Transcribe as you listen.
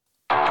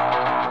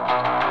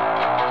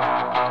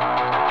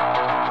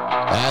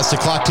As the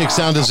clock ticks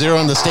down to 0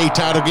 in the state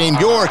title game,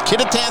 your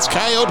Kittitas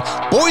Coyote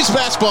boys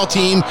basketball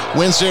team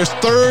wins their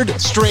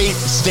third straight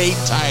state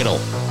title.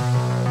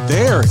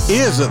 There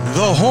is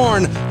the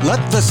horn.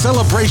 Let the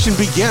celebration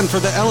begin for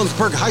the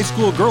Ellensburg High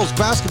School girls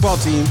basketball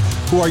team,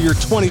 who are your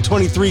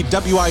 2023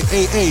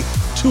 WIAA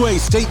 2A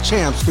state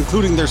champs,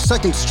 concluding their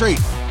second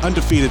straight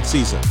undefeated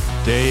season.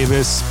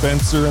 Davis,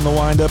 Spencer in the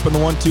windup and the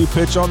 1-2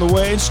 pitch on the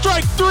way. And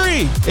strike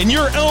three! And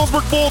your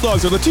Ellensburg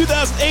Bulldogs are the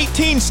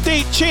 2018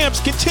 state champs,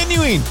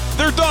 continuing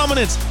their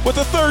dominance with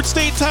the third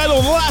state title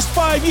in the last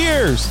 5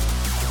 years.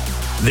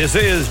 This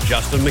is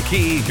Justin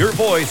McKee, your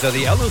voice of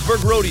the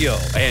Ellensburg Rodeo,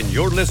 and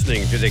you're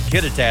listening to the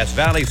Kittitas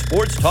Valley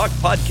Sports Talk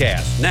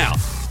Podcast. Now,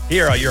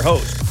 here are your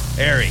hosts,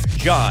 Eric,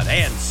 John,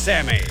 and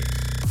Sammy.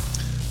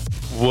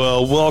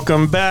 Well,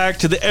 welcome back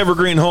to the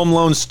Evergreen Home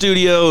Loan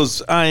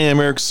Studios. I am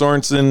Eric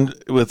Sorensen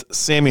with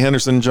Sammy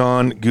Henderson,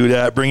 John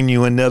Gudat, bringing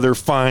you another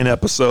fine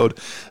episode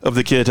of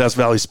the Kittitas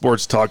Valley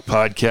Sports Talk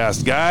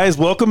Podcast. Guys,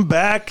 welcome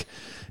back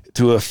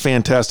to a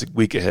fantastic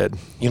week ahead.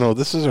 You know,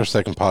 this is our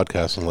second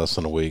podcast in less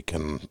than a week,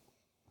 and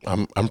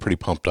I'm pretty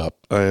pumped up.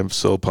 I am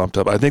so pumped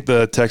up. I think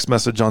the text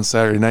message on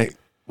Saturday night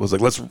was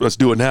like, let's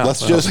do it now.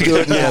 Let's just do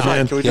it now,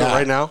 man. Can we do it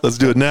right now? Let's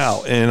do it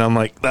now. And I'm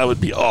like, that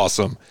would be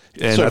awesome.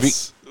 And so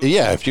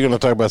if you're going to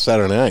talk about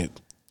Saturday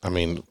night, I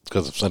mean,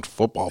 because of Central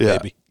football,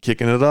 baby.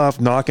 Kicking it off,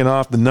 knocking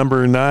off the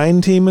number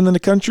 9 team in the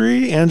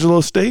country,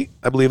 Angelo State.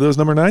 I believe that was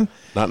number 9.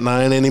 Not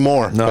 9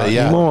 anymore. Not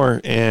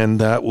anymore. And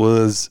that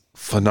was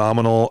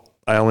phenomenal.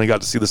 I only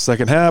got to see the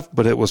second half,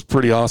 but it was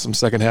pretty awesome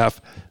second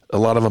half. A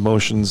lot of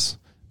emotions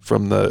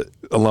from the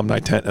alumni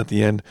tent at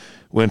the end.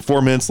 When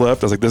 4 minutes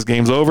left, I was like, this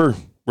game's over.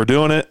 We're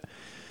doing it.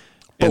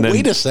 And then,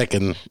 wait a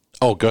second.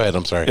 Oh, go ahead.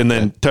 I'm sorry. And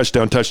then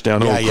touchdown. We're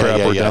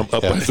down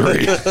up by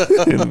 3.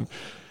 But it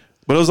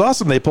was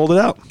awesome. They pulled it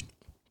out.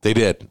 They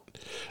did.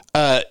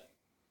 I'm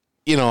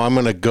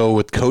going to go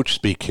with coach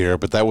speak here,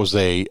 but that was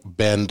a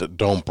bend,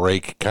 don't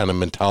break kind of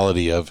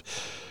mentality of,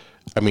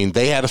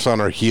 they had us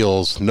on our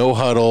heels, no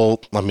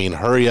huddle.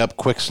 Hurry up,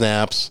 quick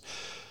snaps.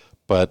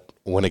 But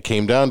when it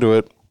came down to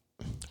it,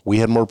 we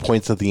had more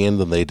points at the end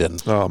than they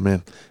did. Oh,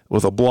 man.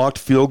 With a blocked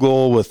field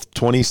goal with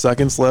 20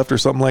 seconds left or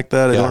something like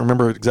that. I don't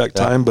remember the exact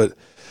time, but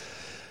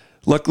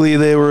luckily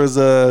there was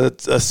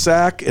a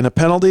sack and a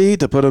penalty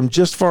to put them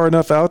just far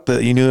enough out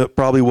that you knew it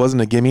probably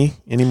wasn't a gimme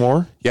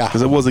anymore. Yeah.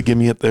 Because it was a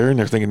gimme up there, and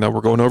they're thinking, no,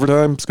 we're going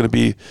overtime. It's going to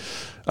be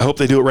 – I hope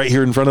they do it right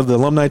here in front of the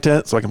alumni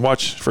tent so I can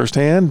watch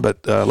firsthand,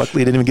 but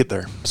luckily it didn't even get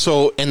there.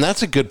 So, and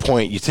that's a good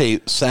point. You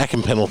say sack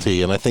and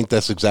penalty, and I think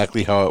that's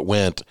exactly how it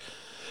went.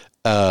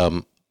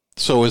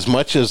 So as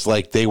much as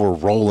like they were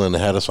rolling,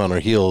 had us on our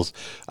heels,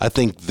 I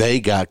think they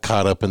got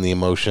caught up in the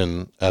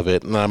emotion of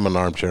it. And I'm an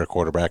armchair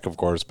quarterback, of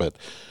course, but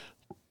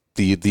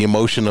the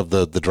emotion of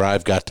the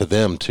drive got to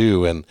them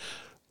too. And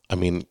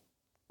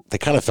they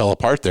kind of fell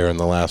apart there in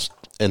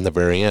the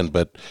very end.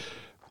 But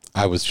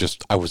I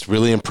was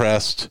really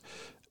impressed.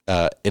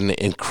 An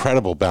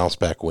incredible bounce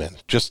back win,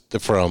 just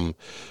from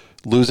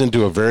losing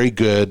to a very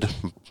good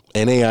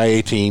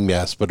NAIA team,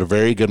 yes, but a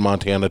very good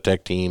Montana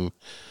Tech team.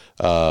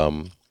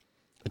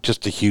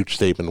 Just a huge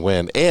statement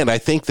win. And I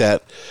think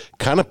that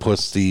kind of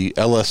puts the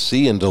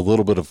LSC into a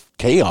little bit of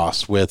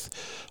chaos with,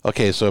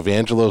 okay, so if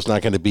Angelo's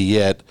not going to be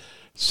yet,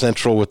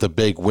 Central with a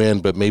big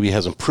win, but maybe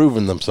hasn't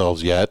proven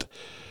themselves yet.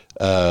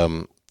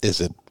 Is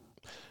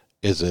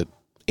it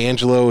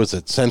Angelo? Is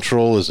it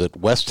Central? Is it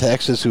West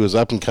Texas, who is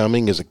up and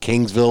coming? Is it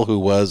Kingsville, who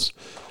was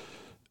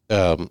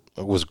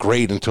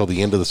great until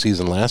the end of the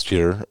season last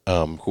year,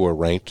 who are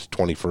ranked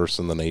 21st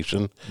in the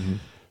nation? Mm-hmm.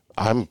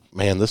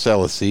 This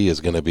LSC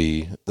is going to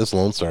be, this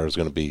Lone Star is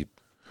going to be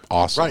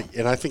awesome. Right,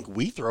 and I think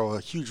we throw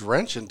a huge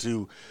wrench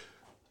into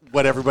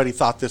what everybody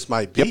thought this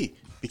might be,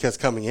 because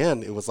coming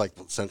in, it was like,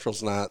 well,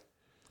 Central's not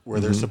where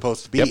they're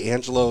supposed to be. Yep.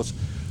 Angelo's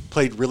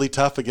played really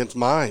tough against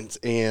Mines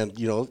and,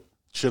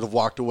 should have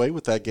walked away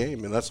with that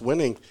game, and that's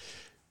winning.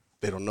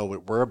 They don't know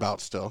what we're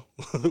about still.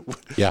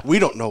 Yeah. We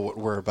don't know what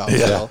we're about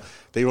still.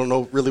 They don't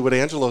know really what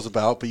Angelo's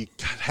about, but you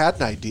had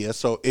an idea,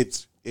 so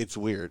it's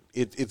weird.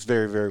 It's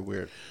very, very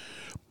weird.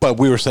 But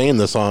we were saying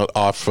this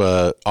off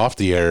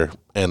the air,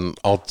 and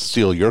I'll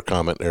steal your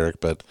comment,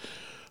 Eric, but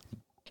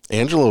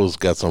Angelo's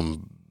got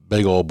some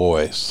big old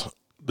boys.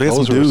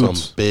 Those were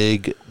some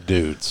big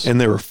dudes.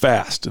 And they were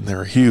fast, and they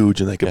were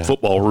huge, and they could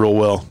football real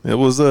well. It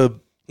was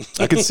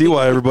I could see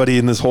why everybody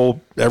in this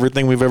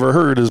everything we've ever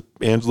heard is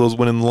Angelo's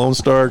winning the Lone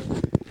Star.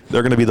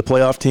 They're going to be the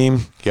playoff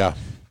team. Yeah.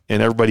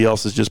 And everybody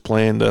else is just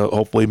playing to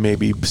hopefully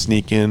maybe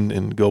sneak in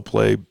and go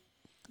play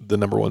the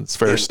number 1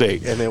 Ferris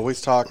State. And they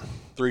always talk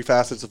 3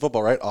 facets of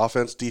football, right?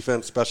 Offense,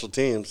 defense, special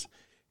teams.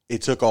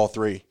 It took all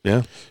 3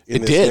 in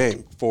this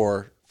game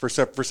for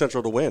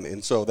Central to win.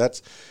 And so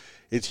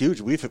it's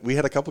huge. We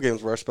had a couple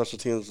games where our special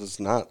teams was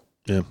not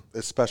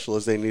as special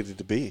as they needed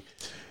to be.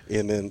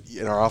 And then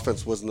our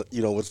offense was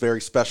very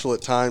special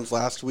at times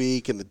last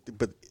week,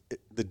 but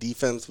the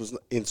defense was,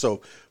 and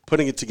so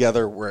putting it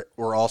together where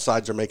all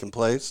sides are making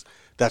plays,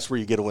 that's where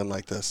you get a win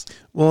like this.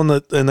 Well,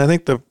 and I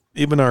think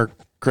even our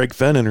Craig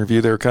Fenn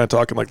interview, they were kind of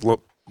talking like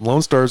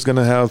Lone Star is going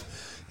to have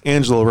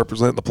Angelo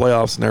representing the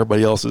playoffs and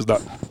everybody else is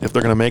not, if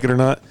they're going to make it or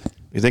not.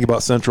 You think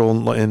about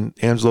Central and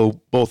Angelo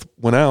both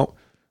went out.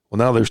 Well,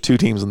 now there's 2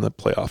 teams in the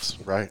playoffs.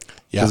 Right.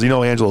 Yeah. Because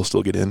Angelo will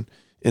still get in,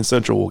 and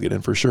Central will get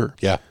in for sure.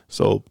 Yeah.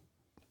 So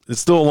it's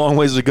still a long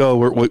ways to go.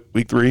 We're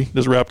week 3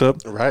 just wrapped up.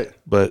 Right.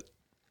 But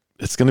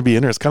it's going to be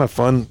in there. It's kind of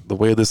fun the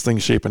way this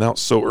thing's shaping out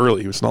so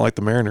early. It's not like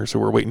the Mariners who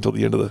were waiting until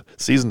the end of the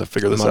season to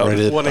figure this out.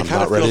 Well, it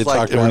kind of feels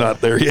like we're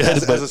not there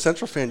yet. As a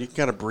Central fan, you can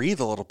kind of breathe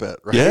a little bit,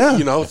 right? Yeah.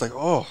 It's like,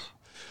 oh,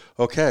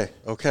 okay.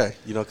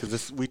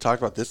 Because we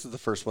talked about this is the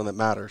first one that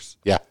matters.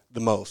 Yeah. The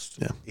most.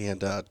 Yeah.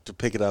 And to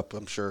pick it up,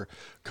 I'm sure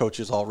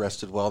coaches all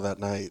rested well that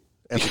night.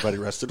 Everybody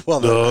rested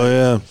well that night. Oh,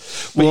 yeah.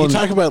 When you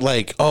talk about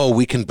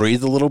we can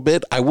breathe a little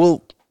bit,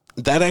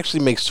 that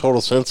actually makes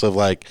total sense of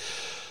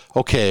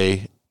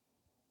okay,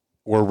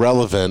 we're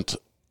relevant.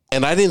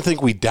 And I didn't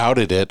think we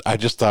doubted it. I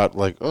just thought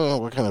what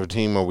kind of a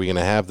team are we going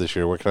to have this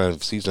year? What kind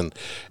of season?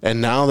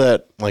 And now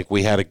that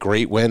we had a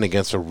great win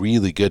against a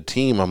really good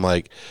team, I'm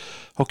like,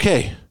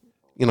 okay,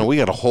 we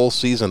got a whole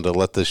season to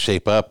let this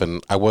shape up.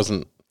 And I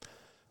wasn't,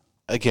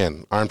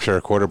 again, armchair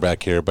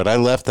quarterback here, but I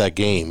left that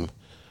game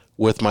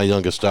with my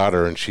youngest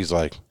daughter, and she's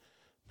like,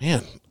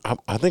 man,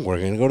 I think we're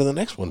going to go to the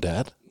next one,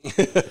 Dad.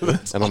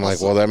 And I'm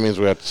like, well, that means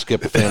we have to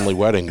skip a family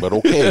wedding, but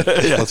okay,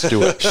 let's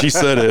do it. She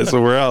said it,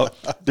 so we're out.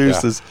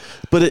 Deuces.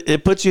 Yeah. But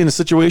it puts you in a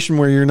situation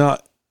where you're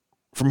not,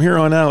 from here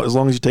on out, as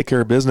long as you take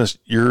care of business,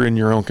 you're in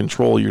your own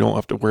control. You don't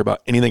have to worry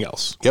about anything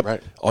else. Yep.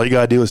 Right. All you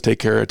got to do is take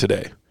care of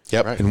today.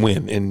 Yep. Right. And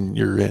win, and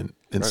you're in.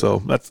 And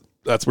so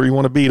that's where you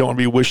want to be. You don't want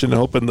to be wishing and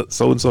hoping that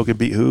so-and-so can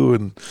beat who.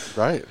 And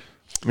right.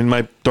 I mean,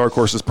 my dark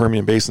horse is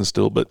Permian Basin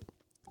still, but.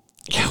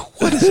 Yeah,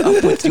 what is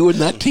up with you and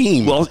that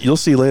team? Well, you'll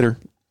see later.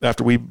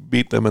 After we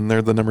beat them, and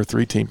they're the number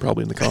 3 team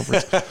probably in the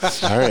conference.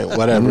 All right,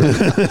 whatever.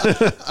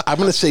 I'm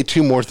going to say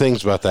 2 more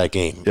things about that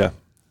game. Yeah.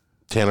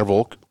 Tanner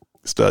Volk.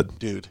 Stud.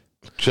 Dude.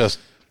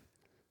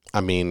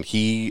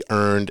 He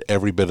earned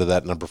every bit of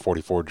that number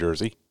 44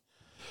 jersey.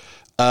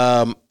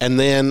 And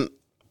then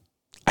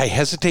I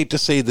hesitate to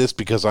say this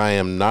because I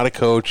am not a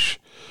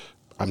coach.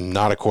 I'm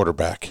not a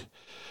quarterback.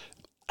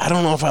 I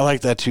don't know if I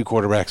like that 2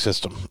 quarterback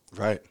system.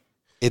 Right.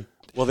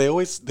 Well, they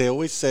always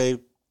say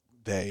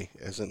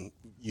as in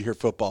you hear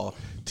football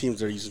teams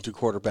that are using 2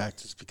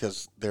 quarterbacks is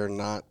because they're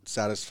not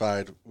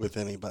satisfied with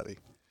anybody,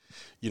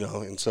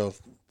 and so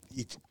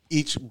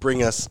each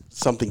bring us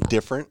something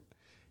different,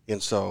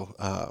 and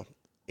so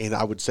and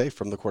I would say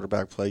from the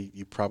quarterback play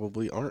you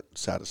probably aren't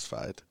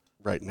satisfied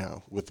right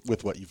now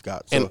with what you've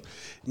got. So it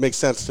makes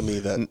sense to me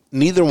that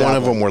neither one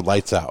of them were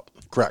lights out.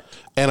 Correct.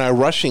 And our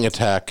rushing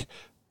attack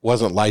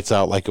wasn't lights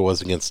out like it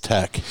was against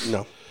Tech.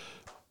 No.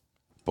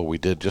 But we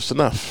did just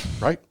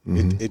enough. Right.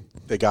 Mm-hmm.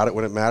 They got it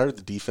when it mattered.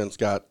 The defense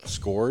got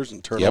scores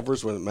and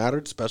turnovers when it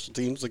mattered. Special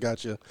teams, they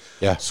got you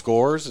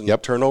scores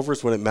and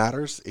turnovers when it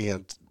matters.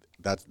 And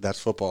that's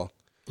football.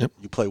 Yep.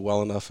 You play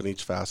well enough in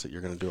each facet,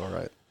 you're going to do all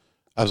right.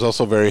 I was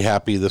also very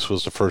happy this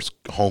was the first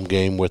home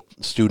game with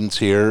students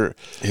here.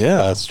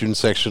 Yeah. Student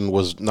section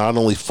was not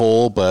only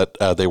full, but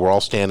they were all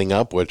standing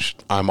up, which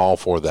I'm all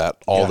for that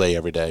all day,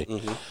 every day.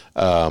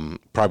 Mm-hmm.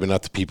 Probably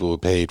not the people who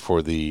paid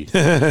for the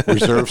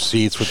reserve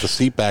seats with the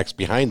seat backs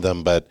behind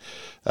them, but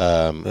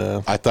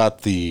I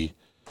thought the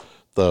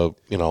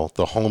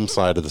home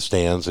side of the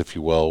stands, if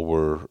you will,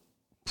 were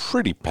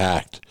pretty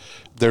packed.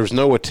 There's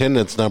no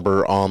attendance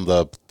number on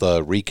the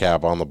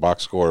recap on the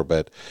box score,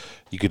 but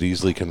you could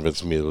easily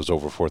convince me it was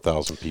over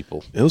 4,000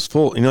 people. It was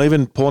full.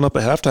 Even pulling up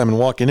at halftime and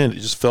walking in, it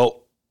just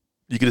felt,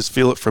 you could just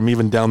feel it from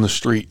even down the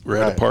street. We're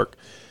at a park.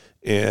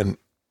 And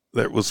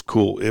that was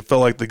cool. It felt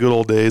like the good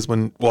old days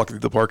when walking through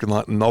the parking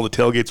lot and all the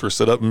tailgates were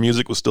set up and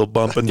music was still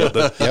bumping. But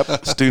the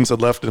students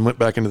had left and went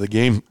back into the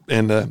game.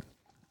 And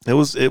it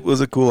was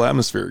a cool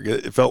atmosphere.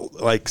 It felt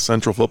like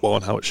Central football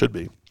and how it should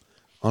be.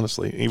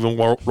 Honestly, even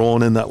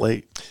rolling in that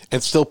late.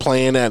 And still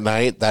playing at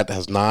night, that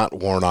has not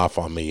worn off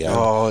on me yet.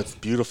 Oh, it's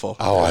beautiful.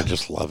 Oh, I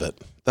just love it.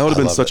 That would have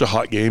been such a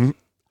hot game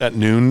at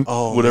noon,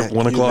 whatever,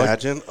 1 o'clock.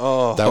 Imagine?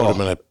 Oh, that would have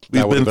been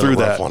we've been through a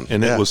rough that, one.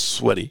 and it was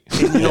sweaty.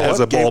 And you know as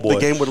a ball boy. The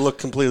game would have looked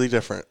completely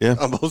different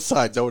on both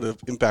sides. That would have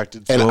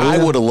impacted. And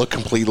I would have looked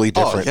completely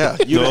different. Oh, yeah.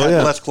 You'd have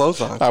had less clothes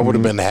on. I would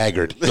have been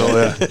haggard.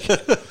 Oh,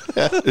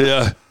 yeah,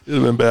 it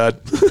would have been bad.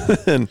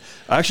 And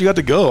I actually got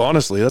to go,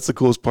 honestly. That's the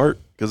coolest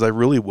part, because I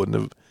really wouldn't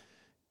have.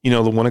 The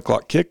 1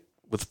 o'clock kick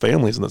with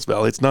families in this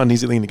valley, it's not an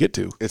easy thing to get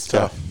to. It's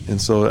tough. And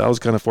so I was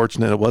kind of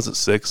fortunate it was at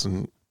 6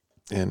 and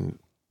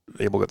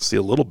able got to see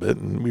a little bit,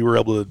 and we were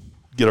able to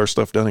get our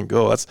stuff done and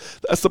go. That's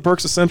the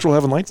perks of Central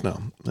having lights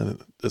now.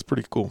 And it's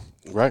pretty cool.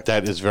 Right.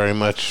 That is very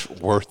much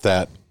worth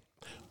that.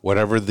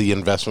 Whatever the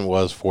investment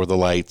was for the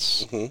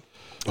lights. Mm-hmm.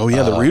 Oh,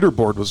 yeah, the reader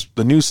board was,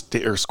 the new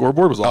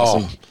scoreboard was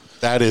awesome. Oh,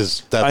 that's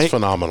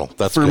phenomenal.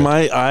 That's for good.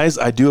 my eyes.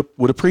 I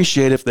would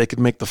appreciate if they could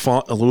make the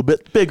font a little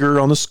bit bigger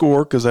on the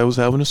score, because I was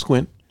having a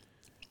squint.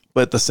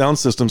 But the sound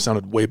system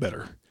sounded way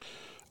better.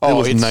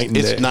 It's night and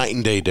day. It's night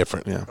and day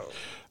different. Yeah,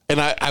 and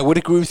I would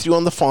agree with you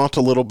on the font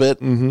a little bit.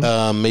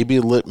 Mm-hmm.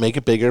 Maybe make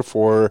it bigger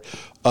for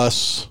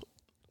us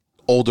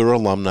older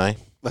alumni.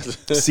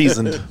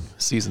 Seasoned.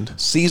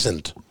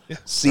 Yeah.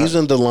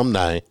 Seasoned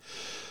alumni.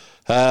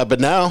 But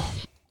now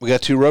we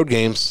got 2 road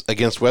games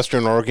against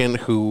Western Oregon,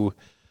 who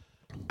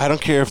I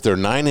don't care if they're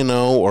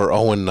 9-0 or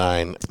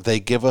 0-9. They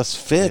give us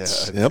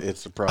fits. Yeah,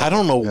 it's a problem. I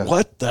don't know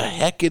what the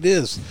heck it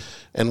is.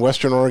 And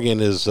Western Oregon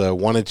is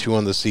 1-2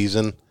 on the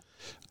season.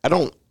 I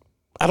don't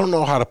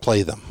know how to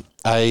play them.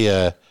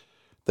 They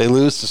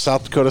lose to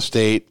South Dakota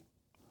State.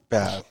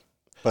 Bad,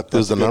 but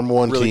who's the number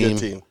 1 really team? Good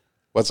team.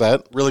 What's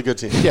that? Really good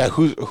team. Yeah,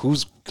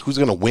 who's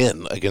going to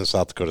win against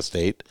South Dakota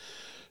State?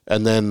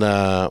 And then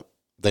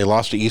they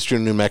lost to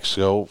Eastern New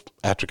Mexico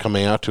after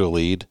coming out to a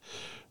lead.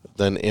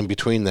 Then in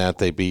between that,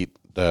 they beat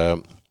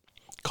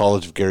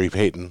College of Gary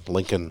Payton,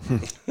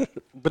 Lincoln,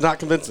 but not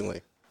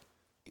convincingly.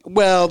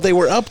 Well, they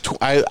were up.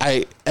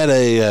 I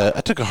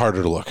took a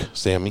harder look,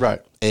 Sammy.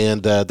 Right,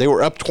 and they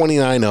were up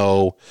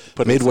 29-0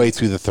 midway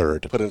through the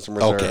third. Put in some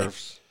reserves.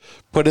 Okay.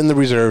 Put in the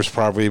reserves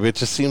probably, but it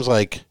just seems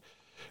like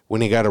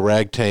when you got a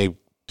ragtag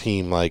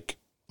team like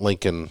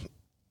Lincoln,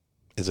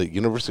 is it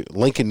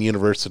Lincoln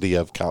University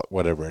of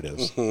whatever it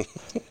is. I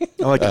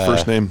like the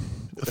first name,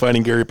 the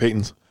Fighting Gary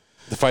Paytons.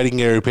 The Fighting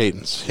Gary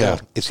Paytons. Yeah.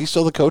 Is he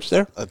still the coach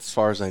there? As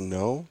far as I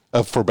know.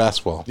 For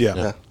basketball.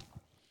 Yeah.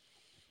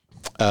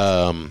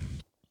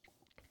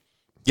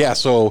 Yeah,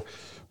 so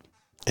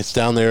it's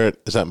down there.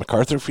 Is that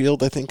MacArthur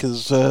Field, I think,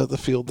 is the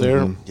field there?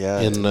 Mm-hmm. Yeah,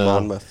 in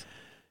Monmouth.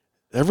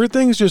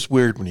 Everything's just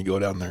weird when you go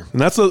down there.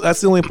 And that's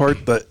the only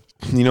part that,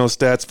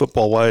 stats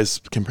football-wise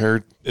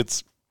compared,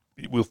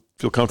 we'll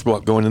feel comfortable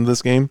going into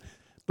this game,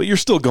 but you're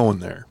still going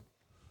there.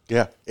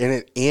 Yeah,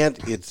 and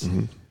it's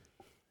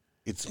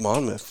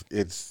Monmouth.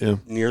 It's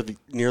near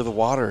the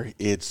water.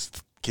 It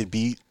could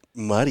be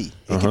muddy.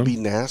 It could be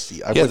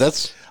nasty.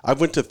 I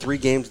went to 3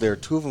 games there.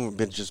 2 of them have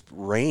been just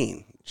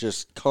rain,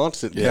 just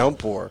constant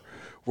downpour,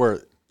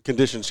 where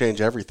conditions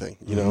change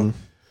everything.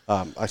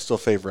 I still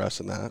favor us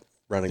in that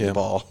running the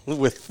ball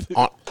with.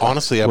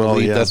 Honestly, I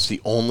believe that's the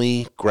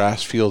only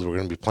grass field we're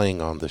going to be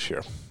playing on this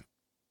year.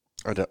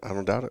 I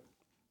don't doubt it.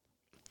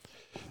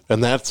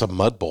 And that's a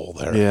mud bowl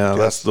there. Yeah,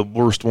 that's the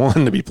worst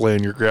one to be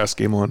playing your grass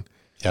game on.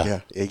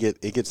 Yeah,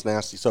 it gets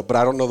nasty. So, but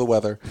I don't know the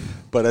weather,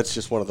 but it's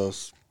just one of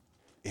those.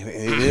 And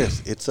it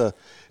is. It's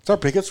our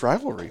biggest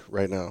rivalry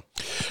right now.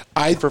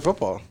 For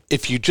football.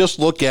 If you just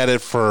look at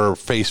it for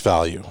face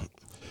value,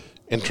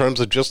 in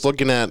terms of just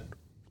looking at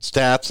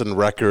stats and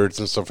records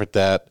and stuff like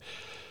that,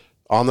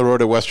 on the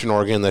road at Western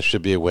Oregon, that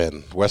should be a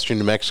win. Western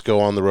New Mexico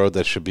on the road,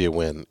 that should be a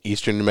win.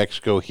 Eastern New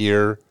Mexico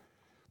here,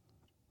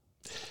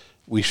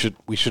 we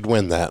should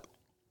win that.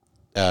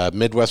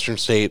 Midwestern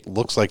State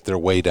looks like they're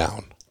way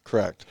down.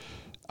 Correct.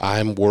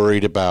 I'm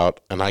worried about,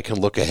 and I can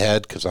look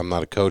ahead because I'm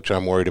not a coach,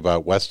 I'm worried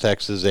about West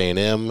Texas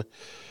A&M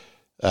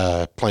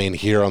playing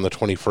here on the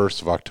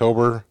 21st of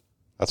October.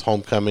 That's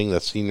homecoming.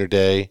 That's senior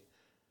day.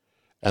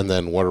 And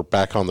then we're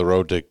back on the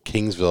road to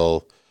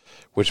Kingsville,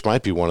 which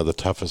might be one of the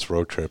toughest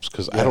road trips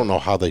because I don't know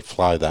how they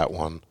fly that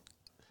one.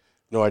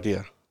 No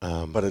idea,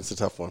 but it's a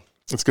tough one.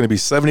 It's going to be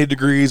 70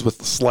 degrees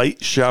with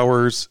slight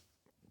showers,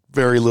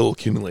 very little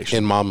accumulation.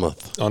 In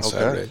Monmouth. On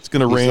Saturday. It's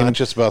going to rain. It's not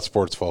just about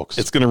sports, folks.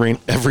 It's going to rain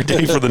every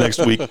day for the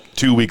next week,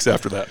 2 weeks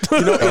after that.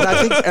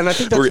 And I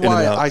think that's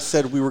why I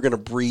said we were going to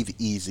breathe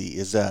easy,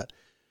 is that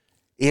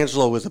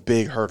Angelo was a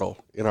big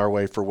hurdle in our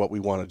way for what we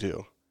want to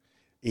do.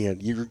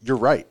 And you're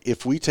right.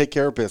 If we take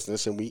care of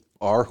business and we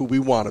are who we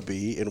want to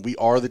be and we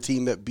are the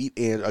team that beat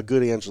a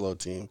good Angelo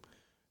team,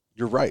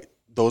 you're right.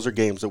 Those are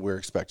games that we're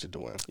expected to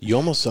win. You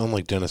almost sound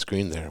like Dennis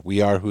Green there.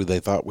 We are who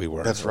they thought we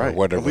were. That's right.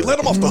 Whatever. We let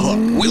them off the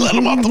hook. We let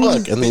them off the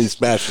hook. And then he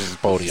smashes the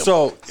podium.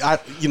 So,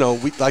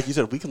 we, like you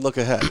said, we can look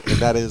ahead. And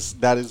that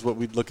is what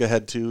we'd look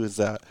ahead to is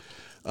that,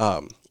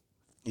 I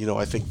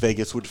think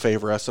Vegas would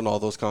favor us in all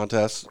those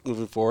contests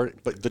moving forward.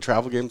 But the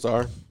travel games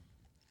are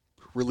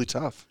really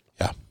tough.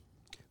 Yeah.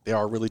 They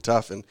are really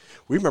tough. And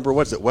we remember,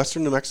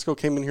 Western New Mexico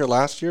came in here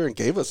last year and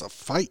gave us a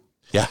fight.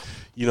 Yeah.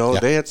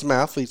 They had some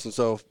athletes, and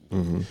so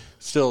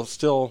still,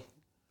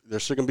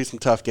 there's still going to be some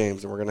tough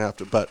games, and we're going to have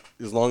to. But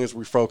as long as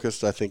we're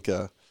focused, I think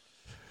we're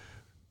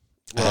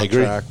on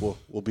track.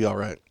 We'll be all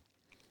right.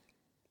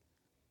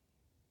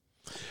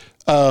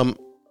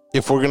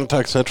 If we're going to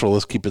talk Central,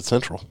 let's keep it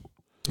Central.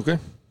 Okay.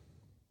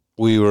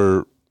 I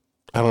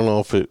don't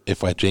know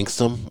if I jinxed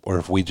them or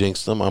if we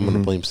jinxed them. I'm going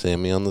to blame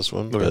Sammy on this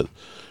one. Okay. But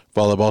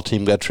volleyball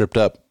team got tripped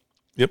up.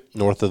 Yep.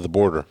 North of the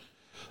border.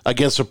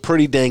 Against a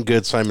pretty dang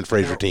good Simon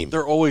Fraser team.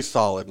 They're always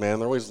solid, man.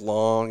 They're always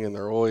long, and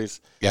they're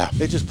always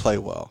they just play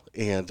well.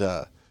 And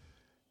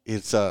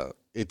it's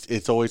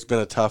always been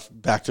a tough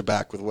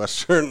back-to-back with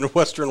Western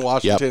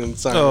Washington and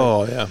Simon.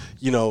 Oh, yeah.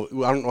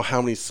 I don't know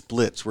how many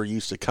splits we're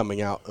used to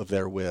coming out of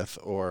there with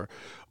or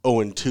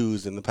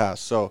 0-2s in the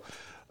past. So,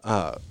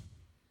 I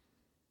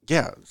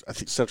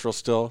think Central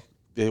still,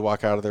 they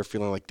walk out of there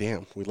feeling like,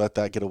 damn, we let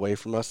that get away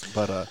from us.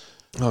 But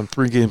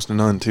 3 games to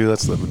none, too.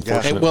 That's the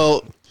unfortunate.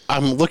 Well,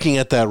 I'm looking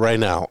at that right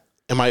now.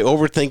 Am I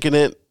overthinking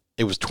it?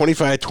 It was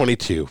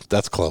 25-22.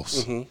 That's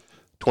close.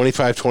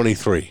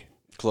 25-23.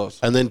 Close.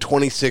 And then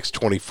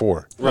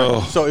 26-24.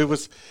 Right. So it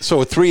was.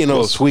 So a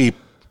 3-0 sweep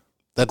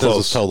that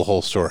doesn't tell the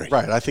whole story.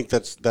 Right. I think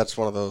that's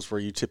one of those where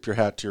you tip your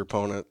hat to your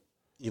opponent.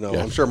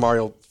 I'm sure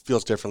Mario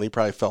feels differently. He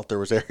probably felt there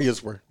was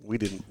areas where we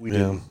didn't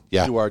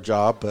do our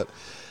job. But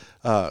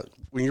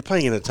when you're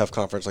playing in a tough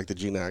conference like the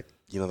GNAC,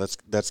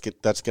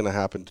 that's going to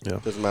happen. Yeah.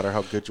 It doesn't matter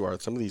how good you are.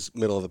 Some of these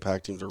middle of the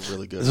pack teams are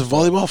really good. Is it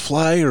volleyball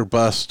fly or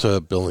bust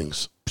to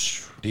Billings?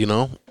 Do you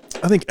know?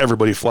 I think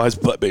everybody flies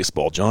but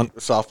baseball, John.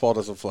 Softball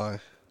doesn't fly.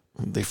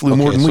 They flew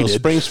more than we did.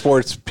 Spring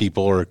sports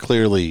people are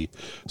clearly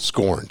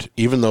scorned,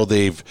 even though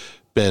they've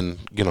been,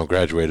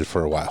 graduated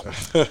for a while.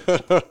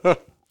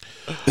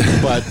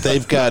 But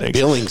they've got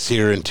Billings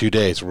here in 2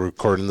 days. We're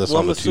recording this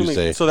on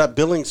Tuesday. So that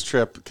Billings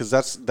trip, because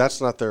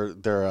that's not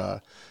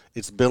their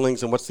it's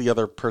Billings, and what's the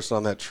other person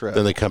on that trip?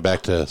 Then they come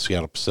back to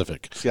Seattle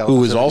Pacific,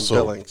 who is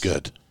also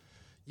good.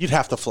 You'd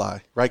have to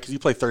fly, right? Because you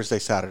play Thursday,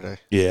 Saturday.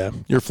 Yeah,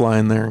 you're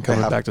flying there and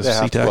coming back to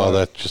SeaTac. Well,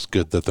 that's just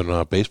good that they're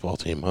not a baseball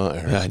team, huh,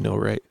 Eric? Yeah, I know,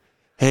 right?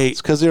 Hey,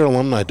 it's because their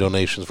alumni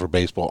donations for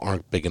baseball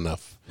aren't big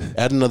enough.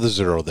 Add another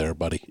zero there,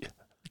 buddy.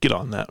 Get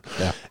on that.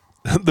 Yeah.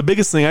 The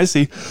biggest thing I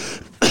see,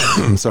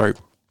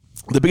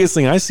 the biggest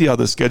thing I see out of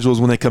the schedule is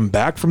when they come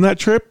back from that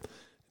trip,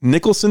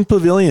 Nicholson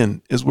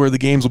Pavilion is where the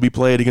games will be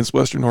played against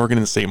Western Oregon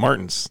and St.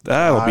 Martin's.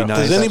 That'll be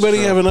nice. Does anybody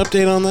have an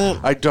update on that?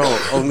 I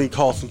don't. Let me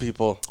call some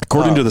people.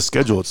 According to the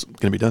schedule, it's going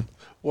to be done.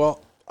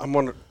 Well, I'm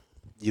wondering.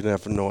 You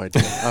have no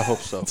idea. I hope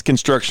so. It's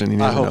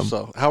construction. I hope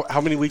so.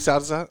 How many weeks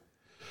out is that?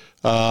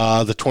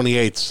 The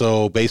 28th,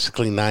 so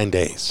basically 9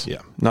 days.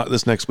 Yeah, not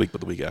this next week, but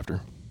the week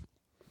after.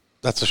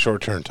 That's a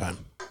short turn time.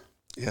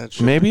 Yeah,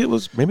 maybe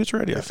it's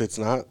ready. If it's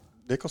not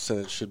Nicholson,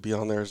 it should be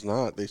on there as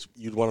not.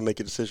 You'd want to make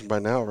a decision by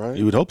now, right?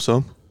 You would hope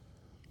so.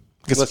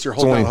 Unless you're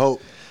holding out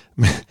hope.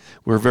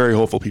 We're very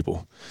hopeful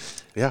people.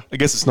 Yeah. I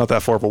guess it's not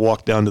that far of a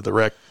walk down to the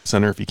rec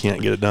center if you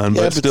can't get it done.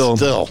 Yeah, but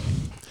still.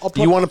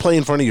 You want to play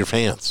in front of your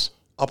fans.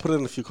 I'll put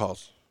in a few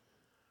calls.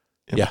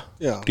 Yeah.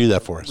 Do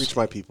that for us. Reach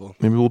my people.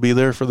 Maybe we'll be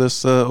there for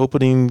this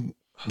opening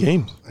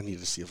game. I need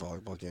to see a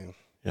volleyball game.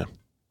 Yeah.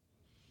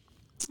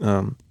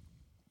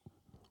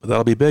 But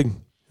that'll be big.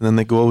 And then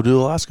they go to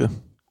Alaska.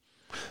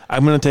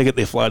 I'm going to take it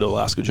they fly to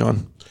Alaska,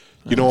 John.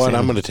 You know what?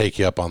 I'm going to take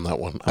you up on that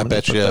one. I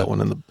bet you that one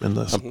in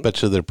the I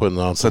bet you they're putting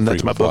on some Send that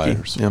to my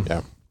flyers.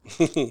 Yeah.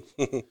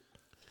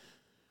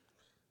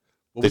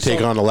 They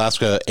take on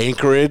Alaska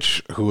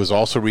Anchorage, who is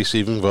also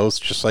receiving votes,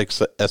 just like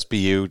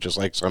SBU, just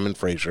like Simon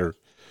Fraser.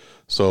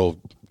 So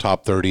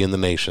top 30 in the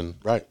nation.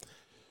 Right.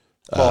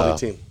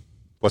 Quality team.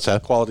 What's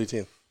that? Quality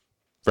team.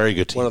 Very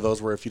good team. One of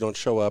those where if you don't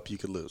show up, you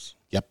could lose.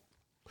 Yep.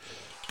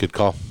 Good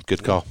call.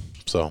 Good call.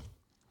 So.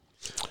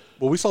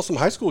 Well, we saw some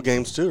high school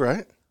games too,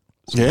 right?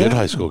 Some good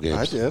high school games.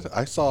 I did.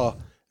 I saw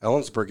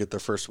Ellensburg get their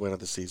first win of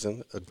the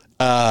season.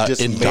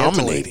 In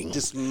dominating.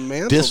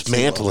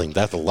 Dismantling.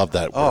 I love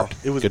that word. Oh,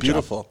 it was good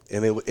beautiful.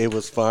 Job. And it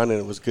was fun, and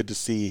it was good to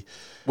see.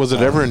 Was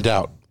it ever in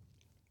doubt?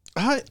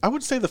 I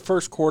would say the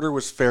first quarter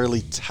was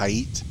fairly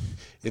tight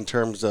in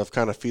terms of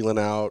kind of feeling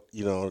out.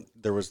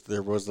 There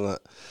wasn't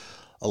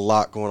a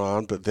lot going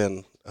on, but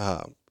then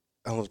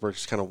Ellensburg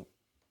just kind of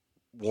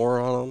wore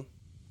on them.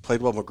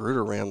 Played well.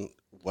 Magruder ran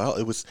well.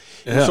 It was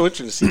so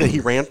interesting to see that he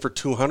ran for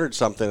 200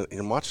 something.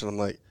 And watching, I'm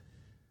like,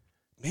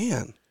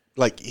 man,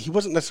 like he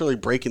wasn't necessarily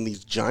breaking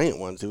these giant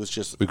ones. It was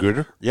just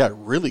Magruder. Yeah,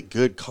 really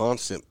good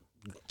constant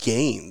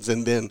gains,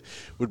 and then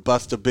would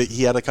bust a big.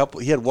 He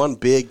had one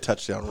big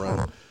touchdown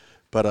run,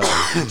 but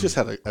he just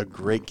had a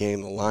great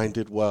game. The line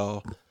did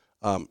well.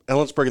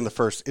 Ellensburg in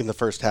the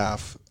first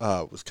half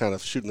was kind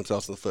of shooting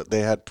themselves in the foot.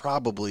 They had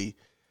probably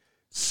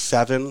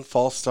 7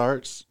 false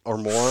starts or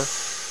more,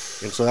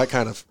 and so that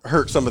kind of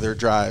hurt some of their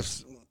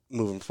drives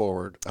moving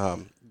forward.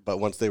 But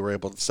once they were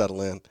able to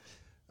settle in,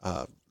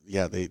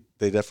 they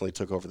definitely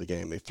took over the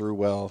game. They threw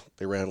well,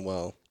 they ran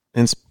well.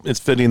 And it's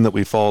fitting that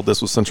we followed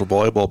this with Central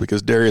Volleyball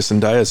because Darius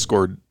Ndias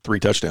scored 3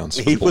 touchdowns.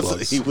 He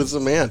was a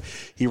man.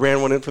 He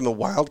ran one in from the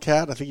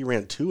Wildcat. I think he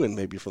ran 2 in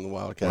maybe from the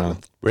Wildcat. Wow.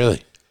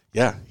 Really?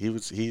 Yeah,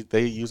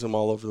 they use him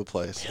all over the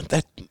place.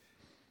 Man, and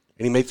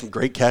he made some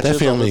great catches.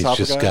 That family's on the top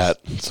just of guys.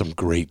 got some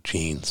great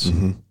genes.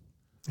 Mm-hmm.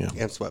 Yeah,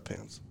 and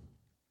sweatpants.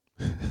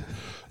 They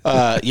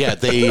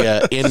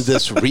in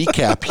this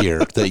recap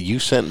here that you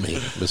sent me,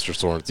 Mr.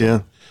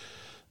 Sorensen.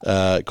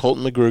 Yeah.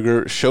 Colton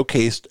Magruder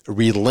showcased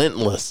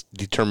relentless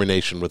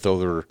determination with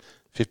over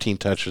 15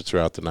 touches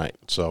throughout the night.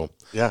 So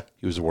yeah,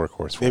 he was a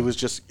workhorse. He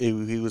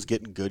was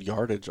getting good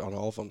yardage on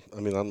all of them. I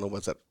mean, I don't know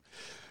what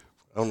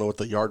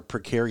the yard per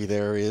carry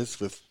there is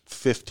with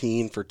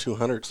 15 for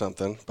 200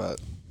 something, but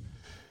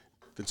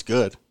it's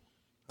good.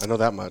 I know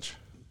that much.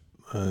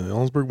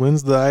 Ellensburg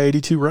wins the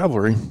I-82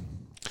 rivalry.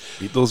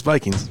 Beat those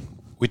Vikings.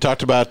 We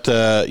talked about,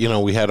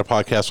 we had a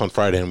podcast on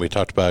Friday, and we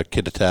talked about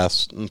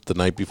Kittitas the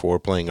night before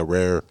playing a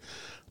rare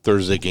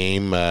Thursday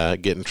game,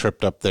 getting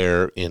tripped up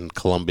there in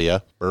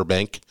Columbia,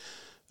 Burbank.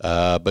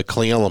 But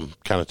Cle Elum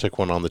kind of took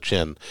one on the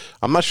chin.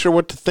 I'm not sure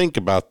what to think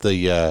about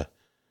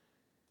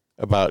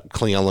about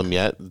Cle Elum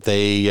yet.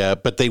 They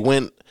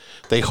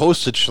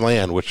hosted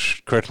Chelan,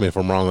 which, correct me if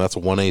I'm wrong, that's a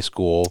 1A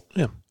school.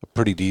 Yeah. A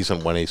pretty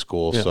decent 1A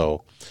school. Yeah.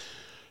 So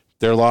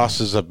their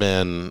losses have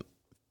been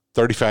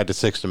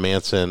 35-6 to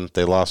Manson.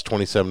 They lost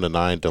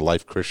 27-9 to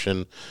Life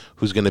Christian,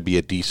 who's going to be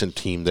a decent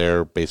team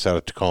there based out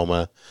of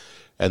Tacoma.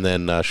 And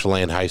then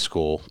Chelan High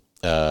School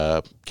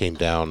came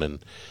down,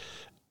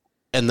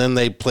 and then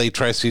they played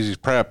Tri-Cities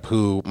Prep,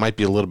 who might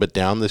be a little bit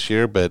down this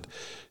year, but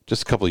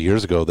just a couple of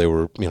years ago they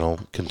were,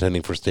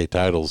 contending for state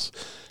titles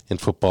in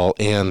football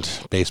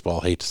and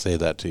baseball. I hate to say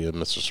that to you,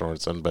 Mr.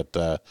 Sorensen, but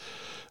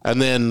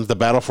and then the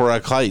Battle for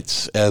Rock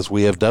Heights, as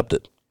we have dubbed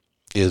it,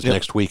 is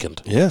next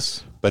weekend.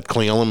 Yes. But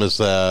Cle Elum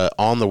is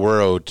on the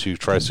road to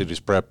Tri-Cities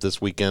Prep this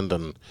weekend,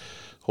 and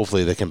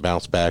hopefully they can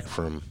bounce back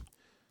from,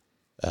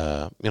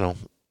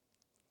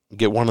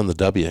 get one on the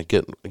W,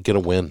 get a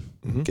win,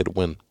 get a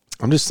win.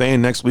 I'm just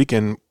saying next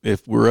weekend,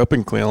 if we're up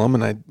in Cle Elum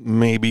and I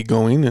may be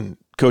going, and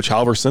Coach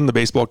Halverson, the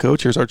baseball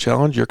coach, here's our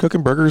challenge. You're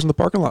cooking burgers in the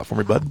parking lot for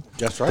me, bud.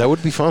 That's right. That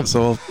would be fun.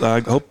 So I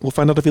hope we'll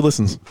find out if he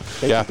listens.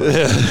 Yeah.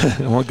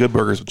 I want good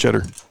burgers with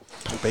cheddar.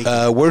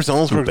 Where's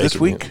Ellensburg this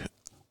week? Yeah.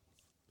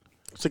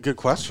 That's a good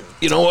question.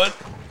 You know what?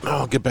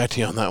 I'll get back to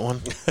you on that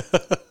one.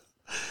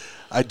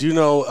 I do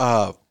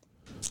know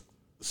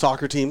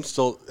soccer team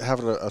still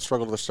having a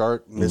struggle to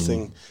start,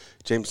 missing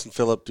Jameson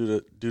Phillip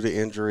due to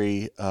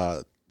injury.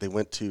 They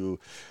went to,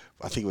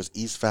 I think it was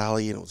East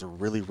Valley, and it was a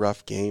really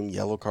rough game.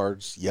 Yellow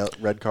cards,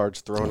 red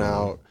cards thrown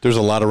out. There's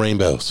a lot of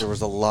rainbows. There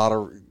was a lot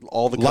of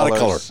colors. Lot of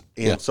color.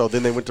 And so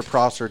then they went to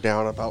Prosser,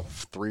 down about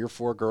 3 or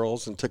 4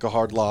 girls, and took a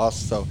hard loss.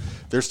 So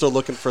they're still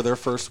looking for their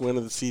first win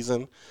of the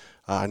season.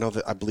 I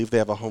believe they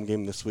have a home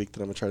game this week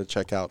that I'm gonna try to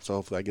check out. So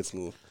hopefully I get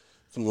some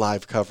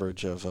live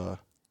coverage of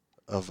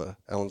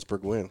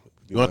Ellensburg win.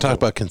 You want to talk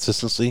about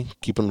consistency?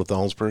 Keeping with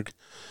Ellensburg.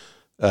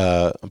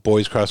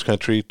 Boys cross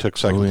country took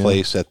second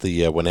place at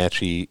the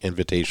Wenatchee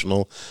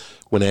Invitational.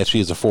 Wenatchee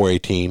is a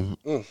 4A team,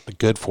 a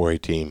good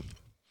 4A team.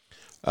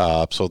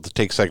 So to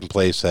take second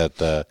place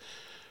at I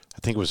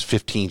think it was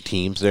 15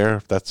 teams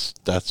there. That's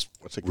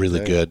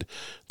really good.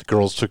 The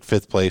girls took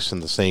 5th place in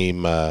the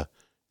same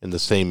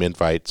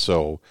invite.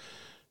 So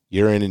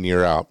year in and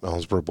year out,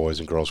 Ellensburg boys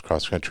and girls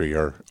cross country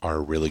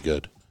are really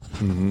good.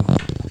 Mm-hmm.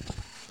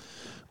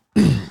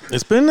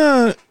 It's been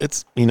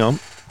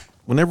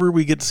whenever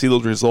we get to see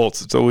those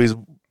results, it's always,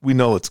 we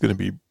know it's going to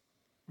be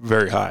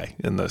very high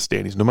in the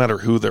standings, no matter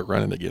who they're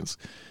running against.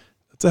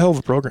 It's a heck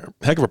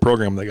of a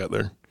program they got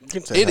there. You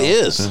can say it hell.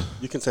 Is. Yeah.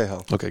 You can say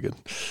hell. Okay, good.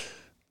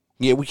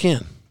 Yeah, we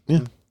can.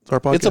 Yeah, it's our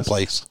podcast. It's a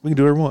place. We can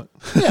do whatever we want.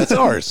 Yeah, it's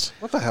ours.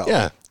 What the hell?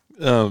 Yeah.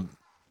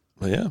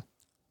 But yeah,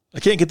 I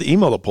can't get the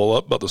email to pull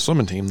up about the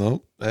swimming team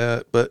though.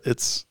 But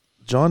it's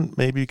John,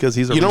 maybe because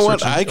he's a you know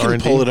what? I can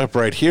R&D. pull it up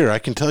right here. I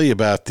can tell you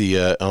about the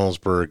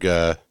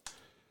Ellensburg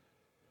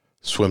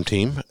swim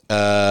team.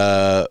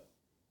 They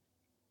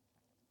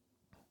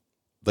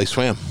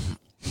swam.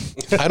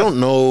 I don't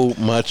know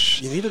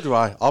much. Neither do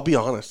I. I'll be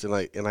honest, and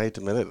I hate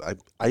to admit it.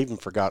 I even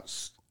forgot.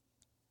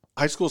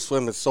 High school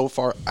swim is so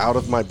far out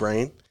of my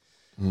brain.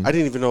 I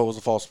didn't even know it was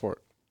a fall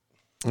sport.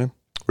 Yeah.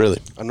 Really?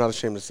 I'm not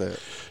ashamed to say it.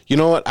 You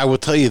know what? I will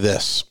tell you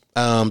this.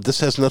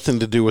 This has nothing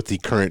to do with the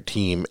current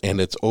team,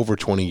 and it's over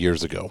 20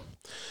 years ago.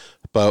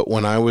 But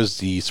when I was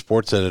the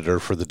sports editor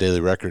for the Daily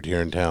Record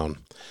here in town,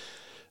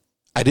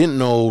 I didn't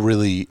know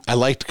really. I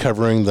liked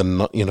covering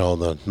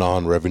the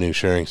non-revenue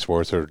sharing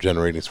sports or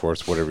generating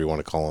sports, whatever you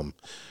want to call them,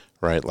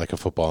 right? Like a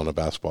football and a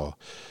basketball.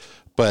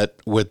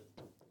 But with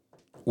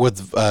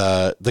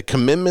the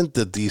commitment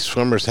that these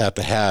swimmers have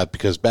to have,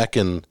 because back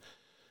in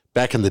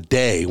the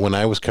day when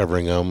I was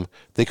covering them,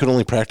 they could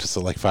only practice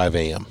at like 5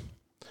 a.m.,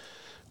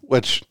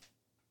 which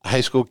a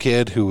high school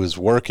kid who was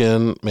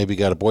working, maybe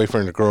got a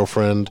boyfriend or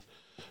girlfriend,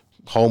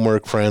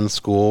 homework, friends,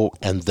 school,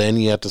 and then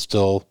you have to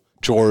still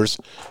chores,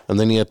 and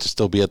then you have to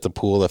still be at the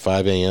pool at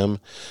 5 a.m.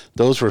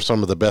 Those were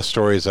some of the best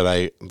stories that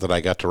I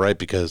got to write,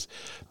 because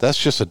that's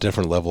just a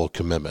different level of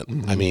commitment.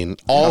 Mm-hmm. I mean,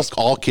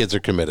 all kids are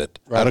committed.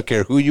 Right. I don't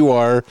care who you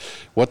are,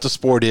 what the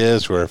sport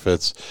is, or if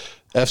it's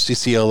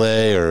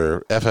FCCLA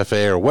or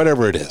FFA or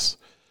whatever it is.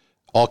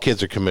 All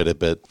kids are committed,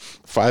 but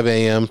 5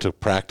 a.m. to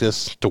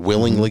practice, to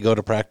willingly go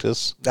to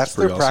practice. That's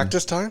their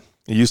practice time?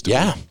 It used to be.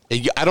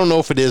 I don't know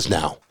if it is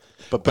now,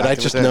 but I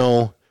just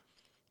know,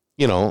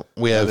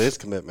 we have. It is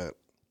commitment.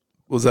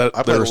 Was that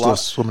I they were still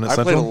swimming at I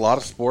Central? played a lot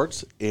of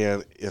sports,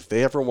 and if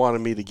they ever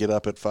wanted me to get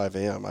up at 5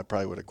 a.m., I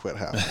probably would have quit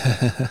half.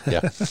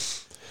 Yeah.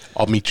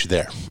 I'll meet you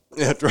there.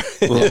 That's right.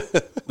 Well,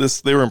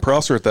 they were in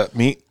Prosser at that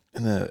meet,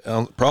 and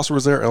Prosser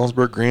was there,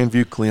 Ellensburg,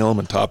 Grandview, Cle Elum,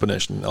 and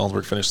Toppenish, and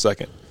Ellensburg finished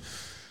second.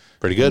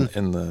 Pretty good.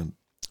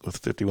 With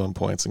 51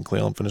 points, and Cle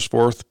Elum finished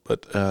fourth.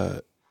 But,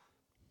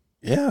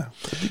 yeah.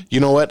 You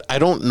know what? I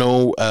don't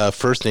know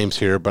first names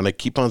here, but I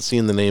keep on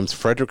seeing the names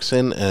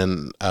Fredrickson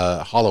and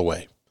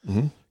Holloway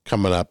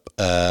coming up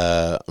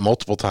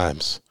multiple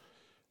times.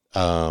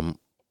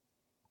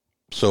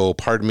 So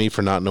pardon me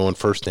for not knowing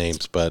first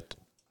names, but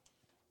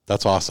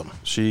that's awesome.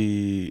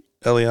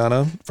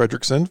 Eliana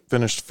Fredrickson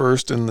finished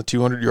first in the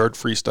 200-yard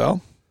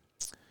freestyle.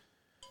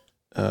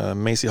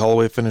 Macy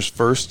Holloway finished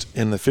first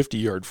in the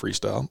 50-yard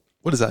freestyle.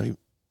 What does that mean?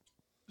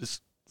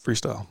 Just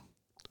freestyle.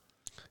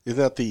 Isn't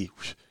that the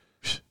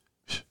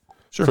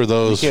For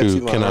those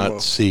who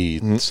cannot see,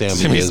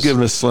 Sammy is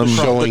giving us some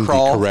showing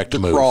the correct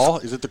move. Crawl.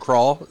 Is it the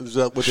crawl? Is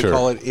that what they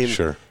call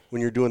it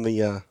when you're doing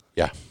the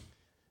yeah.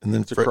 And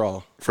then it's a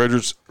crawl.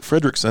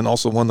 Fredrickson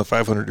also won the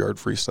 500-yard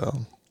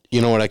freestyle.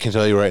 You know what I can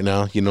tell you right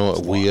now? You know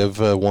what we have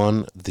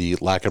won? The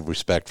lack of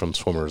respect from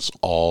swimmers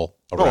all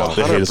around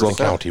the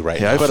county right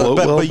now.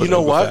 But you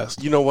know what?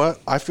 Fast. You know what?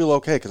 I feel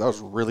okay because I was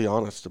really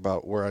honest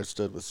about where I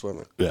stood with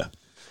swimming. Yeah.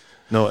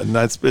 No, and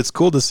it's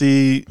cool to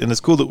see, and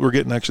it's cool that we're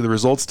getting actually the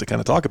results to kind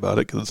of talk about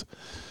it because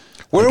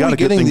where are we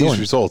getting these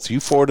results? You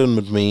forwarded them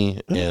with me,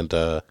 and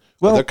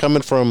they're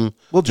coming from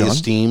John, the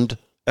esteemed.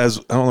 As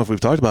I don't know if we've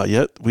talked about it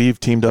yet, we've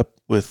teamed up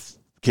with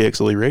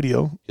KXLE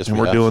Radio, and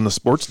we're doing the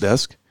sports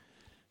desk.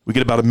 We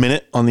get about a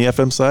minute on the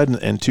FM side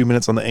and 2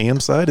 minutes on the AM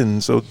side,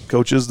 and so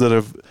coaches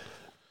that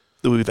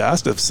we've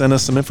asked have sent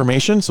us some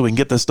information so we can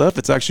get this stuff.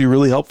 It's actually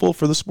really helpful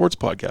for the sports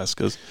podcast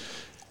because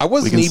I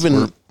wasn't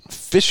even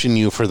fishing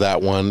you for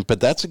that one, but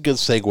that's a good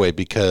segue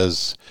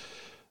because,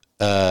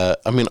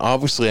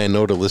 obviously I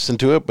know to listen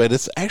to it, but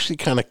it's actually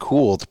kind of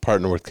cool to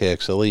partner with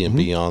KXLE and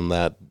be on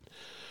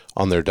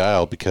their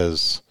dial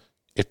because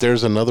if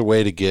there's another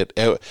way to get,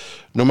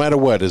 no matter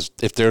what,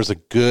 if there's a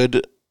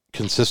good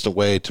consistent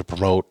way to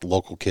promote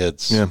local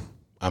kids. Yeah,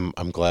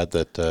 I'm glad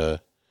that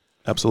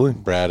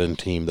absolutely Brad and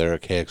team there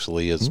at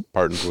KXLE is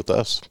partnered with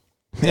us.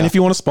 And if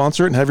you want to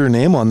sponsor it and have your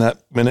name on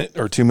that minute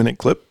or 2 minute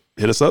clip,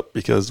 hit us up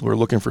because we're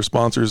looking for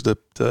sponsors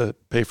to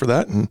pay for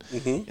that. And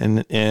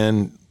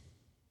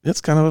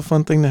it's kind of a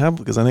fun thing to have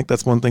because I think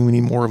that's one thing we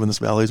need more of in this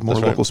valley is more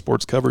local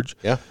sports coverage.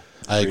 Yeah,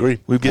 I agree.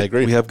 We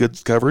have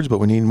good coverage, but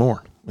we need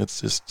more.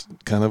 It's just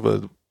kind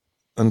of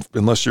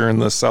unless you're in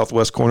the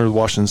southwest corner of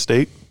Washington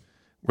State,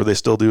 where they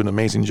still do an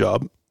amazing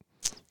job.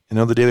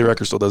 The Daily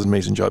Record still does an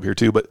amazing job here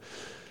too, but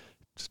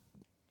just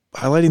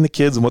highlighting the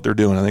kids and what they're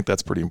doing, I think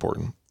that's pretty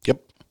important.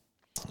 Yep.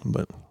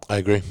 But I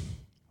agree.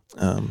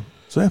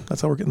 So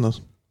that's how we're getting those.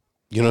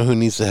 You know who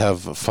needs to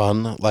have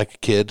fun like a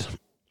kid?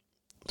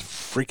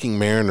 Freaking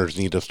Mariners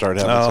need to start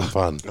having some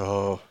fun.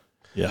 Oh,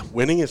 yeah.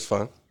 Winning is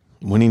fun.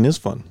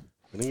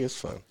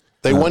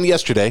 They won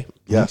yesterday.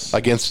 Yes.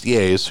 Against the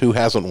A's. Who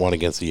hasn't won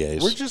against the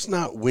A's? We're just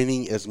not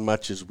winning as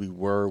much as we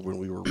were when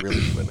we were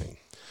really winning.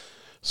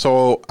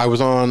 So I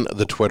was on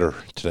the Twitter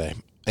today,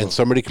 and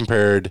somebody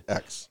compared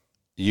X.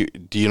 Do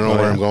you know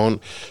where I'm going?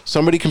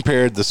 Somebody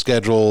compared the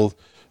schedule,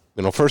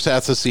 first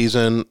half of the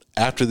season,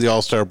 after the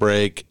All-Star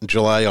break,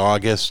 July,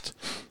 August,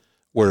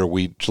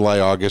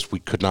 we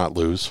could not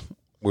lose.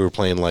 We were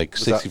playing like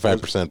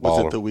 65% ball.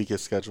 Was it the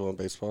weakest schedule in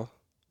baseball?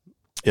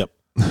 Yep.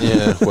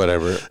 Yeah,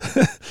 whatever.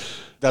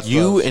 That's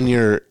you and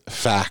your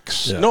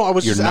facts. Yeah. No, I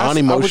was your just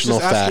non-emotional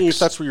facts. Asking you if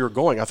that's where you were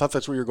going. I thought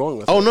that's where you were going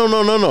with. Oh,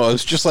 no.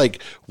 It's just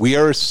like we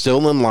are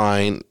still in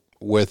line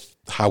with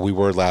how we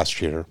were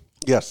last year.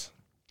 Yes.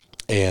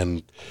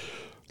 And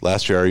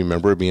last year, I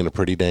remember it being a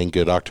pretty dang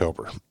good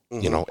October.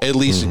 At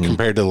least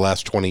compared to the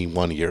last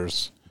 21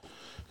 years.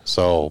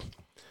 So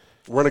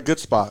we're in a good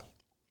spot.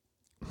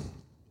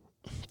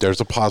 There's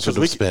a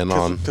positive spin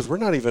on because we're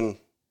not even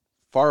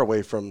far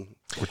away from.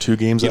 We're 2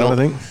 games out, I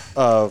think,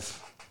 of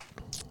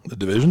the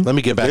division. Let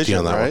me get back to you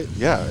on that, right? One.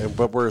 Yeah,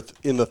 but we're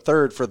in the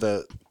third for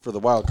the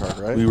wild card,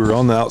 right? We were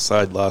on the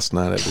outside last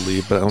night, I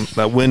believe, but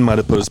that win might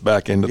have put us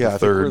back into the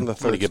third. We're in the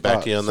third. I'm going to get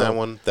back to you on that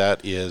one.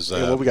 That is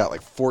what we got,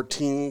 like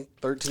 14,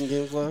 13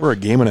 games left. We're a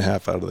game and a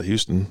half out of the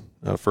Houston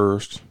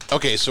first.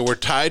 Okay, so we're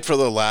tied for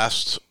the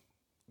last.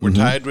 We're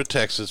tied with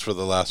Texas for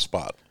the last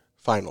spot.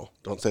 Final.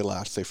 Don't say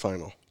last. Say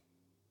final.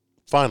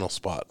 Final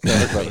spot.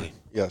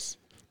 Yes.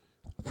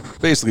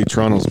 Basically,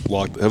 Toronto's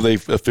blocked. Have they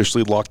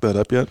officially locked that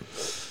up yet?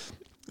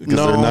 Because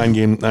they're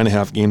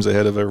 9.5 games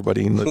ahead of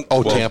everybody in the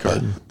Tampa.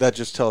 card. That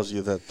just tells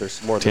you that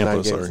there's more than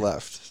 9 games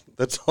left.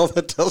 That's all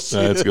that tells you.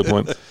 That's a good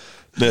point.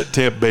 That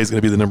Tampa Bay is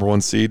going to be the number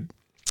 1 seed.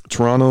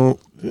 Toronto,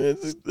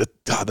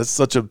 God, that's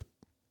such a.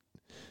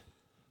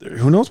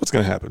 Who knows what's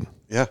going to happen?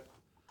 Yeah.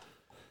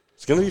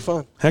 It's going to be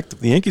fun. Heck, if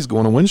the Yankees go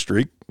on a win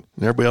streak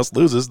and everybody else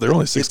loses, they're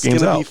only 6 games out.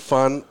 It's going to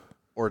be fun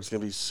or it's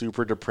going to be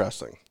super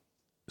depressing.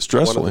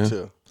 Stressful, one of the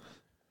two.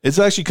 It's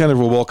actually kind of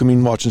a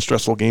welcoming watching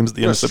stressful games at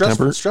the end of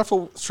September.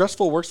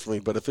 Stressful works for me,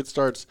 but if we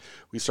start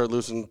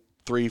losing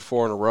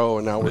 3-4 in a row,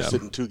 and now we're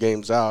sitting 2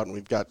 games out, and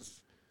we've got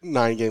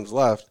 9 games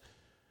left,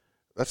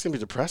 that's going to be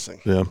depressing.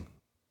 Yeah.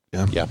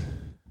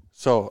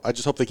 So I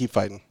just hope they keep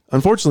fighting.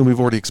 Unfortunately, we've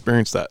already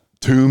experienced that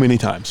too many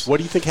times. What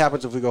do you think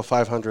happens if we go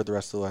 500 the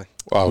rest of the way?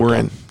 Oh, we're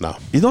in. No.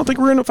 You don't think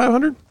we're in at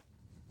 500?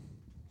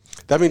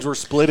 That means we're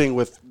splitting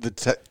with the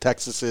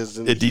Texases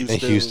and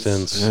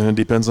Houston's. And it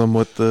depends on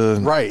what the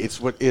right.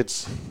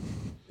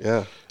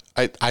 Yeah.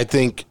 I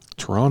think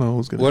Toronto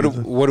is going to.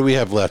 What do we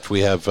have left? We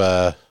have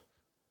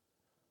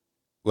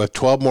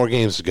 12 more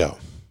games to go.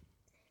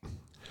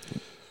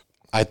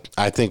 I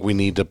think we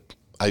need to.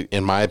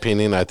 In my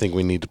opinion, I think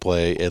we need to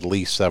play at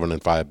least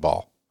 7-5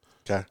 ball.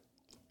 Okay.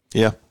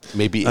 Yeah.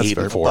 Maybe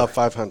 8-4. Above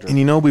 500.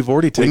 And we've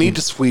already taken. We need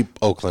to sweep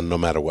Oakland no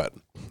matter what.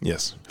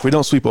 Yes. If we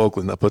don't sweep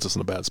Oakland, that puts us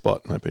in a bad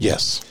spot, in my opinion.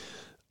 Yes.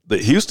 The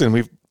Houston,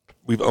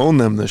 we've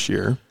owned them this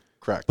year.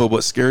 Correct. But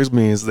what scares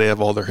me is they have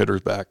all their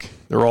hitters back.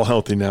 They're all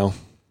healthy now.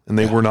 and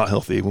they were not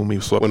healthy when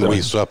we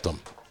swept them.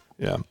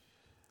 Yeah.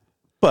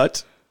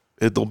 But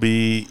it'll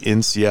be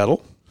in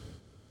Seattle,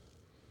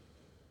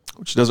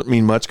 which doesn't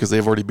mean much because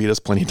they've already beat us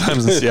plenty of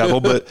times in Seattle.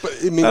 But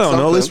it means I don't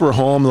know. At least we're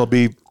home. There'll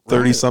be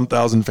 30-some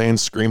thousand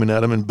fans screaming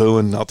at him and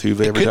booing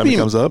Altuve every time he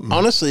comes up.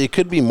 Honestly, it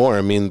could be more.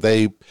 I mean,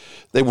 they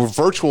were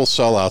virtual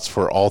sellouts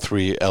for all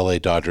 3 LA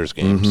Dodgers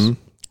games.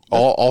 Mm-hmm.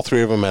 All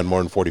 3 of them had more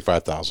than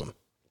 45,000.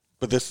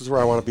 But this is where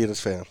I want to be as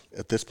a fan.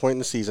 At this point in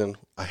the season,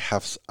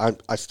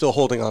 I'm still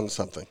holding on to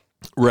something.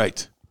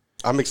 Right.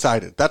 I'm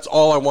excited. That's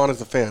all I want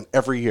as a fan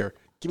every year.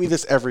 Give me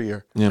this every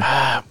year.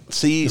 Yeah.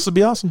 See, this would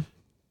be awesome.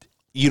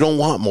 You don't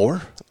want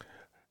more?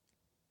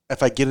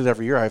 If I get it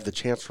every year, I have the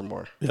chance for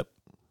more. Yep.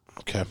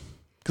 Okay.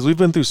 Because we've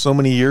been through so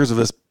many years of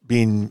this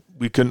being,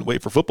 we couldn't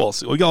wait for football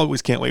season. We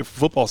always can't wait for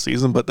football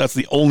season, but that's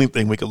the only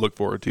thing we could look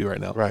forward to right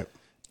now. Right.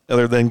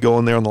 Other than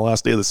going there on the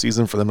last day of the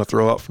season for them to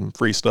throw out some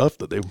free stuff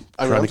that they.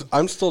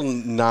 I'm still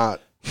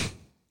not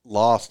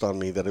lost on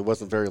me that it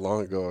wasn't very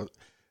long ago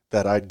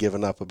that I'd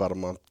given up about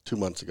 2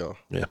 months ago.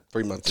 Yeah.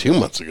 3 months. 2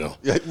 months ago.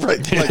 Yeah. Right.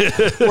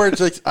 Like, where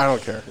it's like, I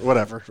don't care.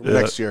 Whatever. Yeah.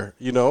 Next year.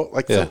 You know.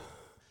 Like. Yeah.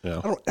 So,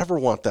 I don't ever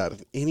want that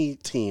of any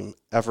team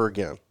ever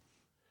again.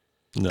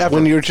 No. Ever.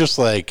 When you're just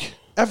like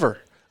ever.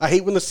 I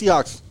hate when the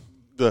Seahawks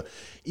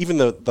even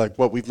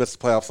we've missed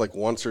the playoffs like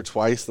once or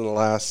twice in the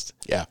last.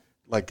 Yeah.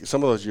 Like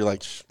some of those you're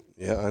like.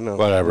 Yeah, I know.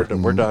 Whatever.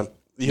 We're done.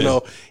 You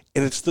know,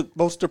 and it's the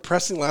most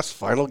depressing last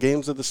final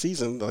games of the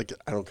season. Like,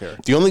 I don't care.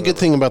 The only good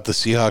thing about the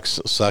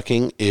Seahawks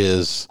sucking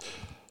is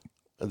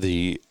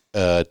the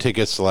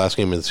tickets to the last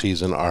game of the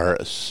season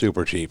are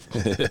super cheap.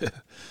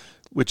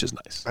 Which is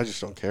nice. I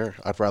just don't care.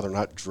 I'd rather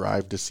not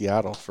drive to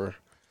Seattle for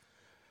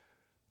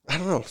I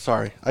don't know.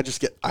 Sorry. I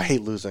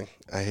hate losing.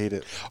 I hate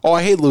it. Oh,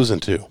 I hate losing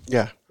too.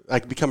 Yeah. I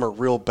become a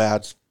real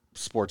bad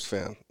sports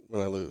fan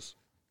when I lose.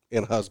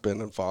 And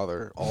husband and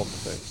father, all the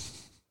things.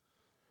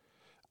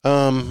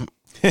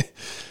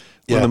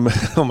 Yeah.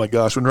 Oh my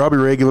gosh, when Robbie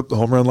Ray gave up the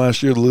home run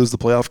last year to lose the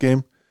playoff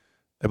game,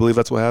 I believe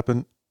that's what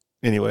happened.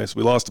 Anyways,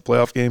 we lost the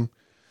playoff game.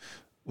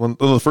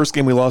 The first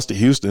game we lost to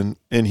Houston,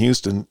 in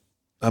Houston,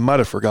 I might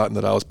have forgotten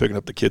that I was picking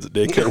up the kids at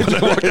daycare when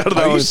I walked out of the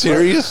house.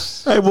 Are you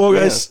serious? I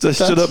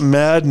stood up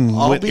mad and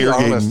went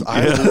irrigating. I'll be honest,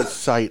 I lose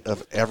sight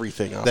of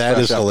everything else. That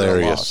is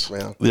hilarious.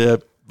 Man. Yeah,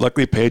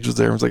 luckily Paige was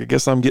there and was like, I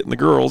guess I'm getting the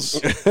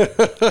girls.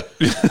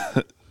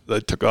 I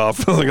took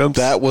off.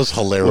 That was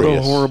hilarious. What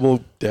a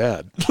horrible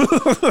dad.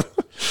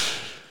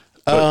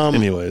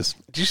 Anyways.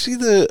 Did you see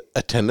the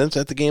attendance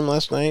at the game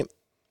last night?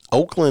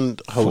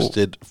 Oakland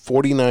hosted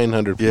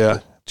 4,900 people. Yeah,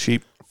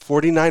 cheap.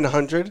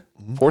 4,900?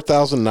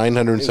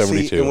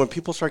 4,972. And when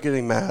people start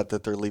getting mad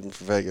that they're leaving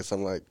for Vegas,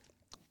 I'm like,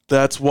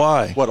 that's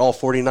why. What, all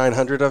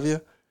 4,900 of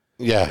you?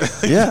 Yeah.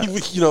 Yeah.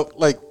 You know,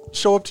 like,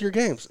 show up to your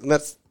games. And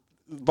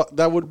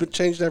that would have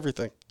changed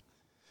everything.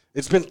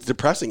 It's been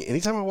depressing.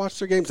 Anytime I watch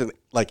their games, and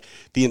like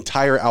the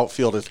entire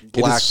outfield is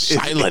black, it is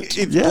silent.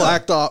 It's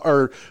blacked off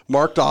or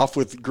marked off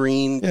with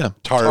green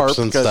tarps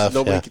and stuff.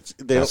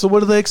 So what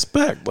do they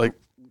expect? Like,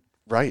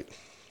 right?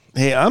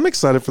 Hey, I'm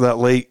excited for that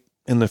late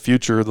in the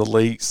future, the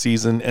late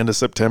season, end of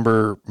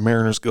September.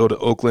 Mariners go to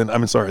Oakland.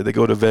 They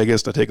go to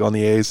Vegas to take on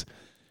the A's,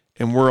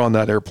 and we're on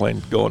that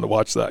airplane going to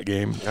watch that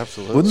game.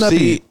 Absolutely. Wouldn't that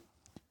be?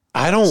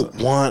 I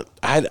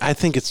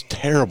think it's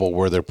terrible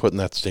where they're putting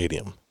that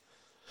stadium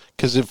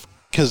because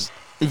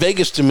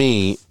Vegas to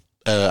me,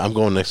 I'm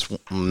going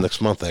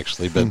next month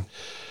actually, but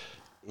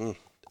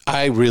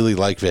I really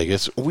like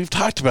Vegas. We've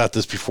talked about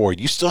this before.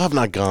 You still have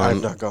not gone.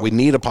 I've not gone. We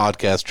need a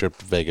podcast trip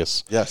to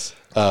Vegas. Yes.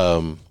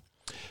 But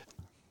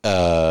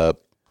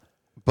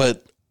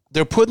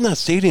they're putting that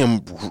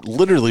stadium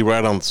literally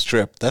right on the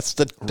strip. That's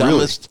the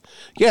dumbest.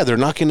 Really? Yeah, they're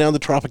knocking down the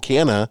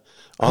Tropicana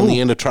on the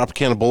end of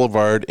Tropicana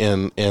Boulevard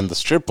and the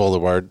Strip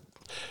Boulevard.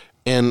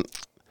 And,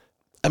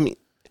 I mean,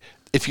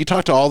 if you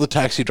talk to all the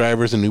taxi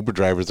drivers and Uber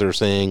drivers, they're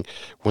saying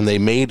when they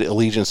made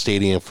Allegiant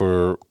Stadium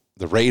for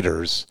the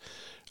Raiders,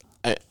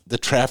 the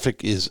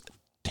traffic is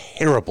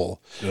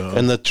terrible. Yeah.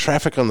 And the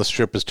traffic on the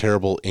Strip is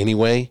terrible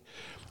anyway.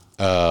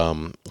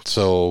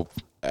 So,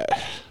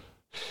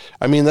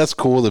 I mean, that's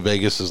cool that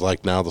Vegas is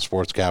like now the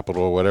sports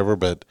capital or whatever,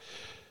 but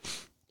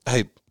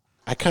I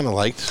kind of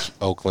liked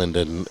Oakland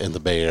and the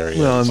Bay Area.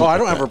 Well, I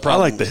don't have a problem. I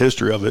like the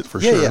history of it for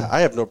sure. Yeah,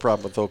 I have no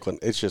problem with Oakland.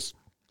 It's just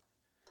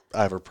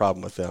I have a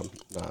problem with them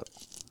not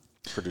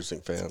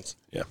producing fans.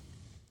 Yeah.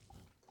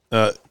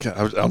 I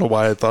don't know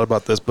why I thought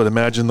about this, but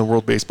imagine the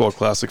World Baseball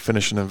Classic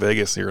finishing in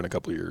Vegas here in a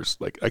couple of years.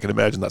 Like, I can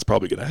imagine that's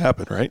probably going to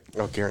happen, right?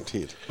 Oh,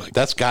 guaranteed.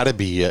 That's got to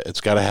be.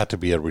 It's got to have to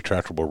be a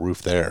retractable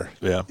roof there.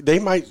 Yeah. They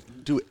might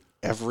do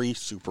every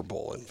Super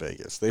Bowl in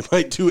Vegas. They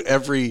might do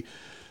every.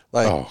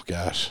 Oh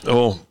gosh.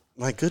 Oh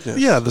my goodness.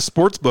 Yeah, the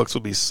sports books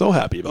would be so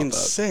happy about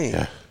Insane.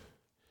 that. Yeah.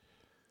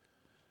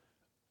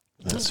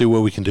 Let's see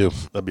what we can do.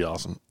 That'd be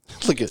awesome.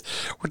 Look at,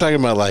 we're talking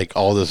about like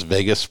all this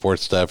Vegas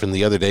sports stuff, and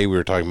the other day we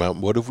were talking about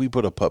what if we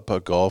put a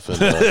putt-putt golf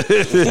and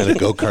a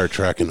go-kart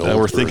track in Oldsburg.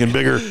 We're thinking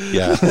bigger.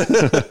 Yeah.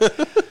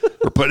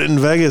 We're putting it in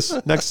Vegas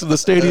next to the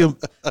stadium.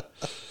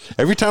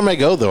 Every time I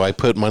go, though, I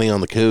put money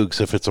on the Cougs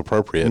if it's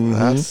appropriate.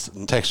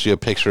 Text you a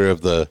picture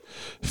of the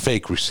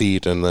fake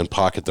receipt and then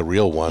pocket the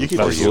real one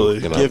for you.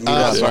 Give me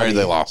that sorry, money.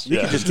 they lost. You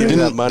can just give me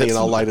that money and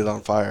I'll light it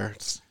on fire.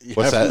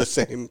 What's that? The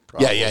same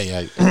problem.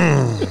 Yeah.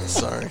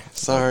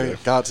 Sorry.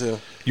 Got to.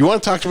 You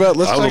want to talk about?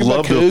 Let's I talk would about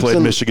love to have Cougs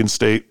played Michigan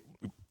State.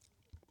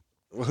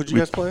 Who'd you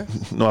guys play?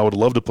 No, I would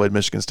love to play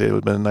Michigan State. It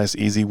would have been a nice,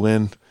 easy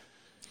win.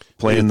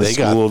 Playing the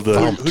school of the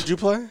Who'd you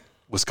play?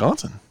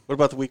 Wisconsin. What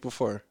about the week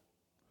before?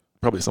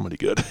 Probably somebody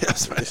good.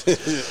 That's right.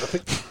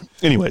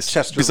 Anyways,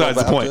 Chester besides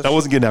the point, I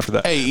wasn't getting after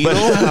that. Hey, you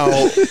know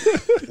how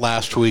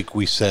last week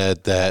we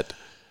said that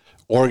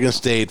Oregon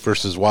State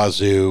versus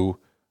Wazoo,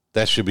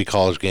 that should be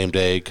college game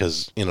day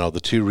because, the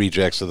two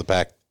rejects of the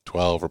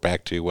Pac-12 or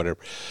Pac-2, whatever.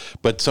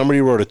 But somebody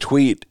wrote a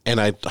tweet,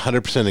 and I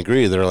 100%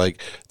 agree. They're like,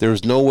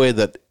 there's no way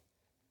that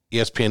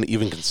ESPN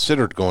even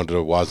considered going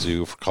to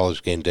Wazoo for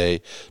college game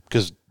day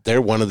because they're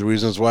one of the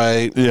reasons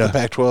why the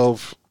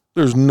Pac-12.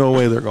 There's no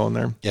way they're going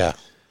there. Yeah.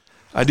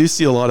 I do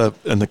see a lot of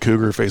in the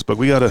Cougar Facebook.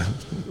 We got to,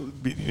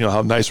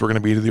 how nice we're going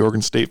to be to the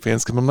Oregon State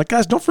fans. Because I'm like,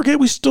 guys, don't forget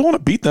we still want to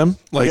beat them.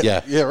 Like,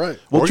 yeah, right.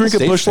 We'll drink a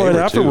Busch Light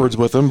afterwards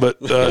with them,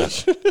 but we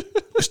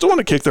still want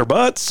to kick their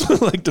butts.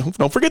 Like,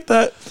 don't forget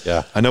that.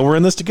 Yeah, I know we're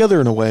in this together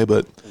in a way,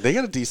 but they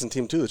got a decent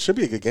team too. It should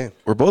be a good game.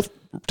 We're both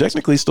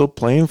technically still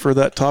playing for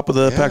that top of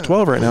the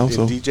Pac-12 right now.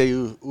 So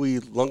DJ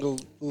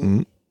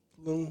Uiagalelei.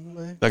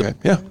 That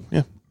guy,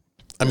 yeah.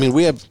 I mean,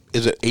 we have,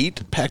 is it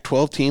 8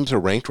 Pac-12 teams are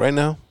ranked right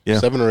now? Yeah.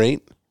 7 or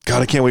 8?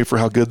 God, I can't wait for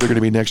how good they're going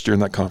to be next year in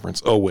that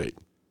conference. Oh, wait.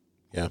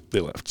 Yeah.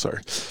 They left.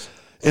 Sorry.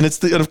 And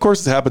and of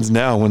course, it happens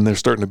now when they're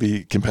starting to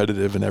be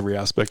competitive in every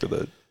aspect of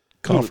the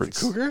conference.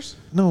 The Cougars?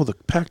 No, the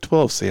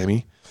Pac-12,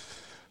 Sammy.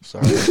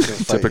 Sorry.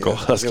 Typical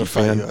Husky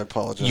fan. I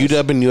apologize.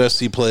 UW and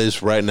USC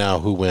plays right now.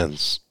 Who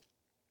wins?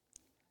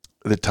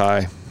 The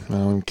tie. I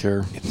don't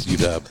care. It's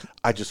UW.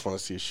 I just want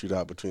to see a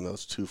shootout between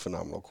those two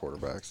phenomenal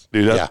quarterbacks.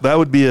 Dude, that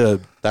would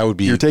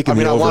be you're taking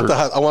me over.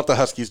 I want the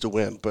Huskies to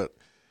win, but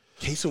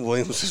Casey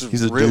Williams is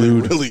He's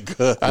really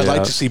good. I'd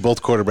like to see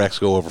both quarterbacks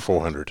go over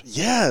 400.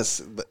 Yes,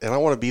 and I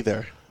want to be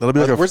there. That'll be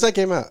like where's that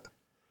game at?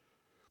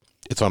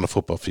 It's on a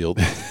football field.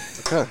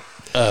 Okay.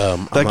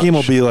 That game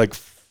will be like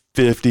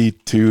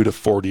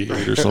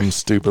 52-48 or something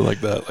stupid like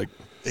that. Like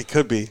it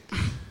could be.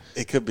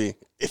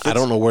 I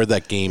don't know where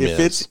that game is. If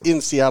it's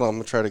in Seattle, I'm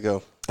gonna try to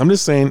go. I'm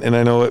just saying, and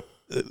I know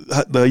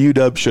the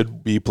UW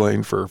should be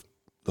playing for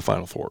the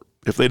Final Four.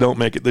 If they don't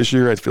make it this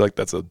year, I feel like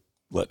that's a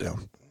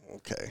letdown.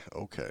 Okay.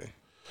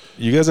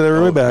 You guys had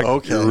everybody back.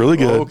 Okay. You're really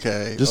good.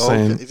 Okay. Just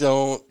saying.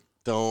 Don't.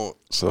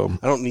 So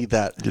I don't need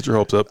that. Get your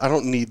hopes up. I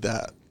don't need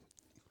that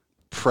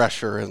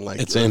pressure and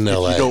it's in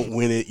LA. If you don't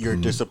win it, you're a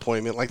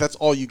disappointment. Like that's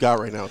all you got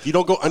right now. If you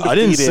don't go undefeated, I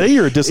didn't say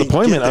you're a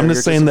disappointment. I'm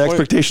just saying the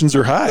expectations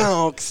are high.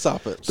 No,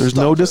 stop it. There's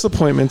no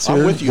disappointments here.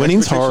 I'm with you.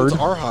 Winning's hard.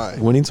 Are high.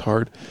 Winning's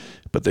hard,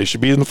 but they should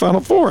be in the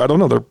Final Four. I don't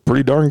know. They're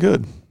pretty darn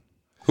good.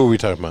 Who are we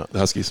talking about? The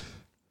Huskies.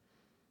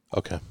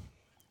 Okay.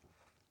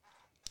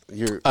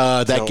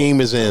 That game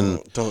is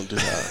in. Don't do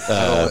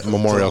that.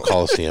 Memorial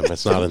Coliseum.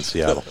 It's not in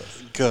Seattle.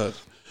 Good.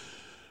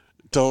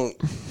 Don't.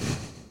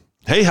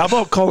 Hey, how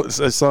about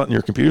I saw it in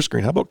your computer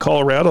screen. How about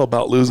Colorado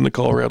about losing to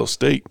Colorado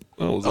State?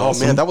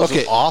 Awesome. Man, that was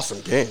an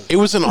awesome game. It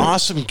was an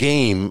awesome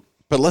game,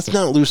 but let's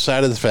not lose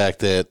sight of the fact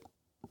that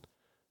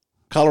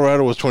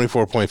Colorado was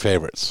 24-point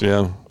favorites.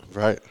 Yeah,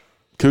 right.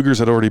 Cougars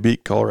had already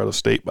beat Colorado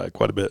State by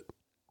quite a bit.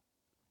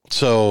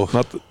 So,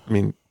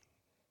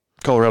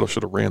 Colorado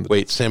should have ran.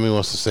 Wait, Sammy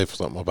wants to say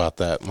something about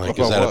that. Like,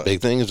 is that a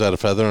big thing? Is that a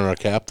feather in our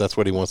cap? That's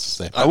what he wants to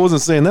say. I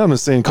wasn't saying that. I'm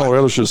just saying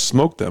Colorado should have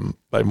smoked them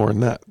by more than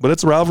that. But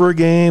it's a rivalry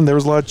game. There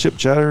was a lot of chip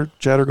chatter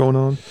going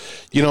on.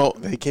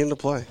 They came to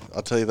play.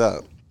 I'll tell you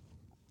that.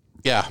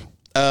 Yeah.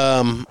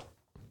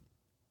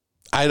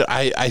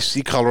 I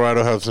see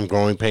Colorado have some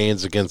growing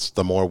pains against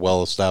the more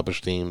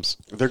well-established teams.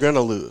 They're going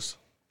to lose.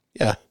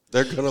 Yeah.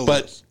 They're going to lose.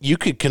 But you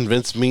could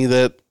convince me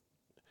that,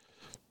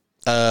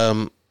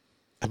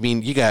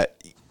 you got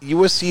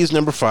USC's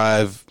number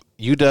 5,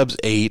 UW's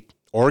 8,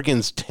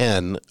 Oregon's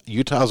 10,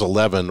 Utah's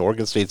 11,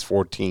 Oregon State's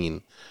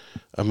 14.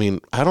 I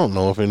don't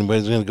know if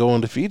anybody's going to go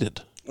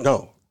undefeated.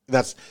 No.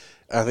 I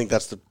think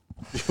that's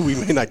we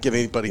may not get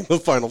anybody in the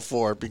Final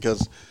Four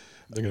because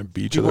they're going to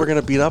beat each other. We're going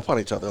to beat up on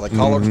each other. Like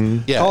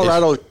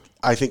Colorado,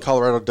 I think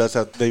Colorado does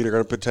have. They're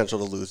going to potential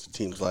to lose to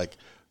teams like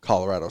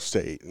Colorado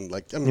State and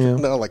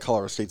not like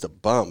Colorado State's a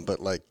bum,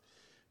 but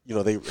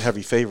they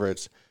heavy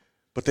favorites.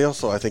 But they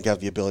also, I think, have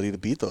the ability to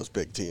beat those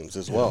big teams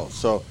as well.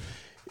 So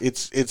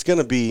it's going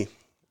to be,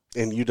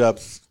 and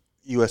UW,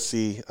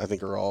 USC, I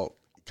think, are all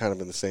kind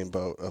of in the same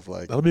boat of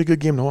that'll be a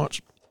good game to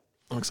watch.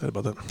 I'm excited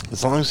about that.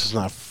 As long as it's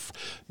not,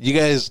 you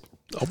guys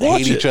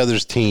hate each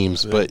other's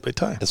teams, but they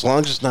tie. As long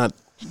as it's not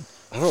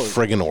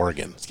friggin'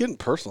 Oregon. It's getting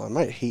personal. I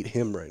might hate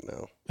him right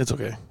now. It's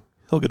okay.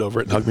 He'll get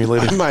over it and hug me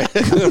later. I might.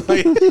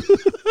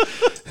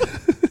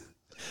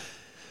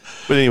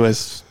 But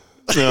anyways,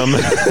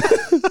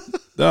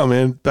 no,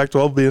 man, Pac-12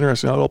 will be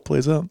interesting how it all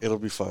plays out. It'll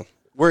be fun.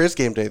 Where is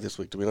game day this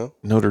week? Do we know?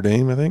 Notre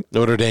Dame, I think.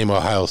 Notre Dame,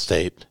 Ohio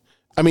State.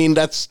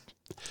 That's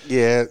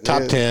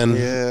top 10.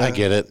 Yeah, I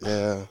get it.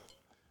 Yeah.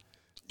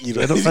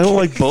 I don't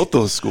like both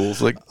those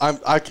schools. Like I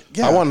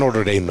want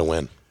Notre Dame to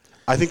win.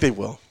 I think they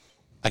will.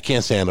 I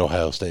can't stand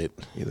Ohio State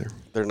either.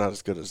 They're not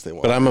as good as they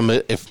want.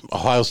 But if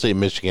Ohio State,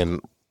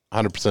 Michigan,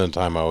 100% of the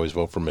time I always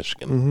vote for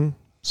Michigan. Mm-hmm.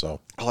 So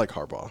I like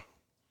Harbaugh.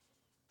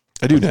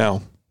 I do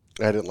now.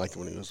 I didn't like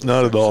him when he was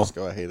not at all.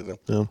 I hated him.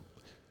 No.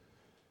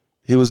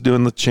 He was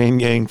doing the chain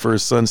gang for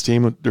his son's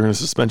team during a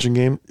suspension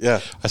game.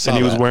 Yeah, I saw. And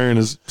he that. was wearing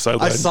his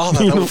sideline. I saw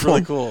that. That was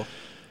really cool.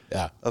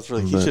 Yeah, that's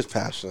really. He's just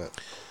passionate.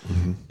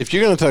 Mm-hmm. If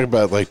you're going to talk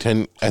about like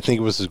 10, I think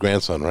it was his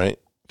grandson, right?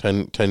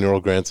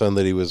 10-year-old grandson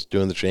that he was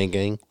doing the chain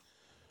gang.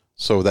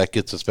 So that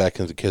gets us back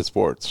into kids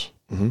sports.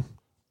 Mm-hmm.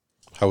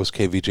 How was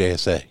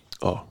KVJSA?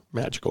 Oh,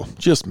 magical.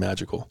 Just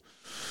magical.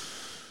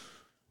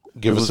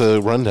 Give us a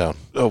rundown.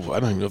 Oh, I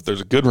don't even know if there's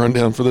a good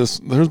rundown for this.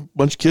 There's a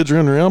bunch of kids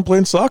running around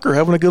playing soccer,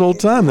 having a good old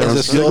time. Is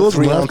it still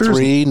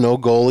 3-on-3, no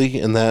goalie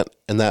in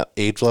that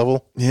age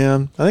level? Yeah,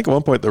 I think at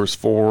one point there was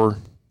 4.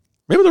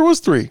 Maybe there was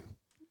 3.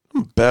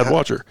 I'm a bad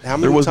watcher. How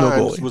many there was times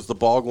no goalie. was the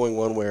ball going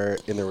one way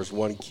and there was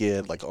one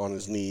kid like on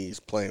his knees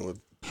playing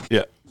with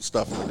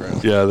stuff on the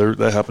ground? Yeah,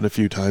 that happened a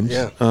few times.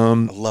 Yeah, I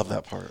love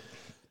that part.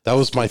 That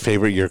was my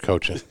favorite year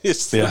coaching.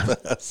 It's the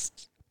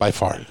best. By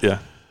far. Yeah.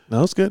 No,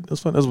 it was good. It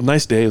was fun. It was a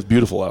nice day. It was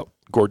beautiful out.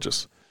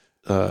 Gorgeous.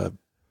 We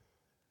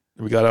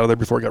got out of there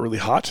before it got really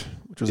hot,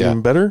 which was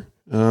even better.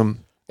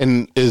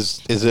 And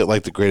is it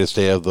like the greatest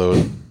day of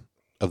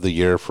the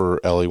year for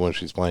Ellie when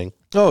she's playing?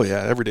 Oh,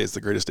 yeah. Every day is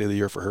the greatest day of the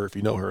year for her if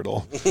you know her at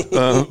all.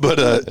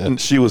 And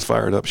she was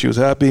fired up. She was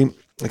happy.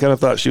 I kind of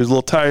thought she was a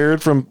little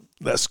tired from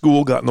that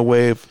school, got in the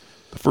way of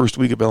the first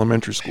week of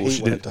elementary school.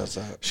 She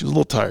was a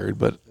little tired,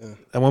 but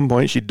at one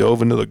point she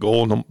dove into the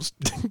goal and almost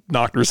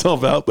knocked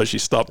herself out, but she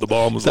stopped the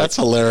ball and was That's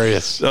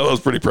hilarious. That was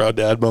a pretty proud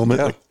dad moment.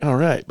 Yeah. Like, all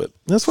right, but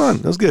that's fun.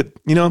 That's good.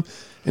 And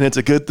it's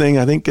a good thing.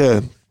 I think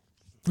I'm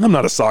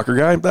not a soccer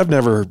guy. I've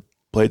never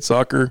played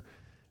soccer,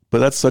 but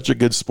that's such a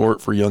good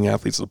sport for young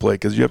athletes to play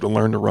because you have to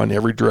learn to run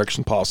every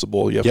direction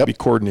possible. You have to be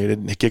coordinated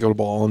and kick out a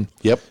ball. And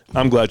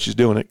I'm glad she's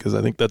doing it because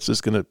I think that's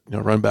just going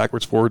to run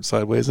backwards, forward,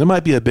 sideways. It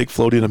might be a big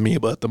floating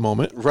amoeba at the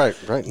moment. Right.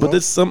 But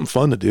it's something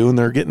fun to do, and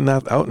they're getting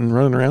out and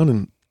running around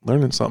and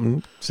learning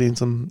something, seeing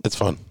some. It's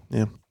fun.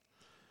 Yeah.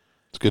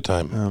 It's a good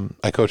time.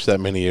 I coached that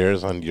many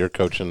years, and you're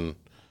coaching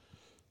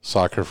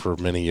soccer for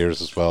many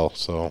years as well.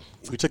 So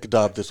we took a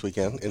dub this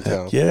weekend in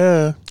town.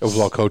 Yeah. It was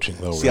all coaching,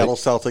 though, Seattle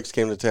Celtics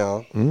came to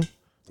town. Mm-hmm.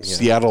 Yeah.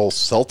 Seattle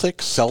Celtics?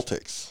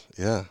 Celtics,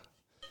 yeah.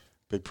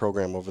 Big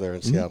program over there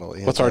in Seattle.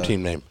 And, what's our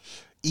team name?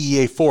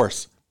 EA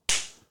Force.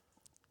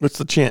 What's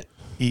the chant?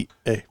 EA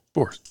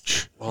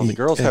Force. Well, the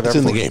girls have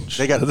everything. In the game.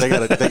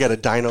 They got a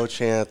dino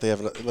chant. They have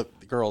the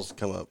girls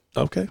come up.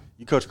 Okay.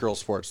 You coach girls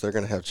sports, they're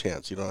going to have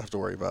chants. You don't have to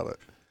worry about it.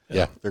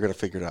 Yeah. They're going to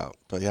figure it out.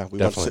 But yeah, we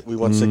Definitely.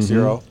 won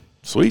 6-0.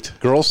 Sweet.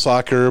 Girls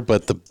soccer,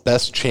 but the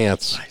best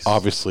chants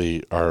obviously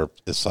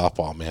is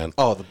softball, man.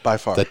 Oh, by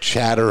far. The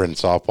chatter in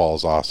softball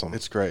is awesome.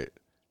 It's great.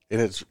 And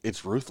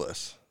it's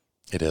ruthless.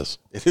 It is.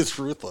 It is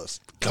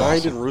ruthless.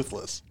 Kind and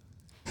ruthless.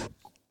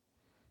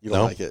 You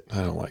don't like it?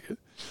 I don't like it.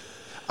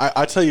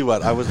 I tell you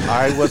what, I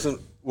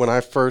wasn't when I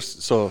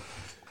first. So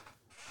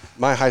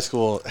my high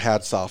school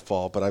had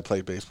softball, but I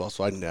played baseball,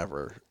 so I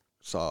never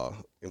saw.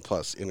 And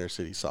plus, inner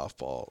city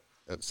softball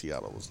at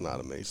Seattle was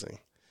not amazing.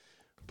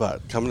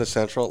 But coming to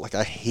Central, like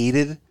I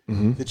hated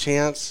the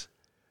chants,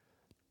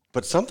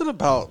 but something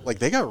about like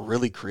they got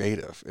really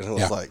creative, and it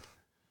was like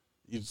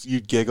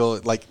you'd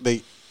giggle like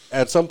they.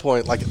 At some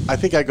point, like I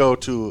think I go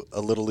to a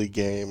little league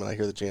game and I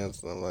hear the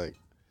chants and I'm like,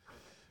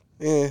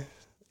 can't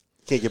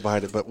get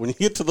behind it. But when you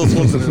get to those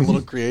ones that are a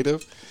little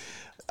creative,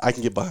 I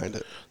can get behind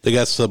it. They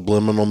got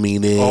subliminal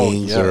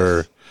meanings,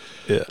 or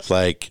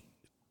like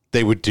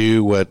they would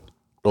do what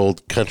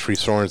old Country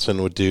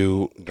Sorensen would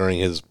do during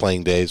his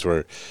playing days,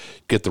 where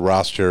get the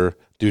roster,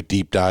 do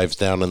deep dives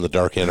down in the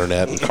dark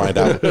internet and find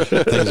out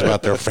things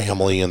about their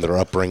family and their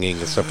upbringing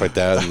and stuff like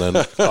that, and then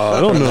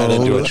I don't know,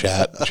 into a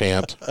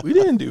chant. We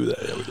didn't do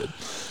that. Yeah, we did.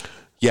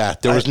 Yeah,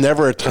 there was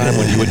never a time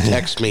when you would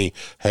text me,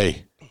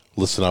 "Hey,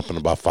 listen up in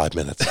about 5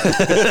 minutes."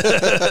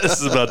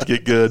 This is about to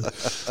get good.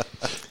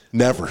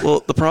 Never.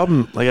 Well, the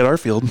problem, like at our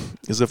field,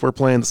 is if we're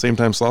playing the same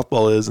time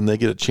softball is, and they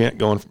get a chant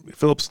going.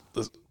 Phillips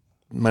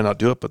might not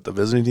do it, but the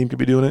visiting team could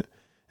be doing it.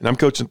 And I'm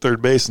coaching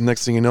third base, and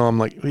next thing you know, I'm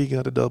like, we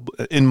got a double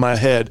in my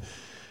head.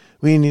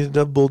 We need a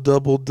double,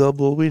 double,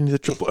 double. We need a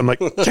triple. I'm like,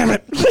 damn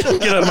it,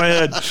 get out of my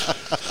head.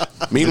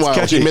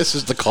 Meanwhile, he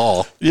misses the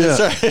call.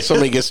 Yeah,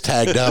 somebody gets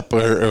tagged up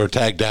or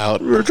tagged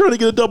out. We're trying to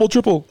get a double,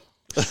 triple.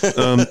 That's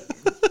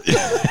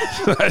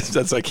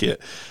I can't.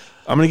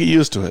 I'm gonna get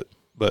used to it,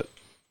 but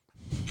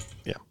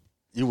yeah,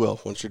 you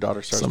will once your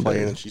daughter starts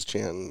playing and she's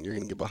chanting. You're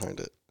gonna get behind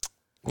it.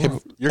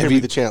 Well, you're gonna be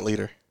the chant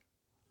leader.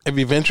 Have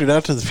you ventured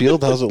out to the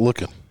field? How's it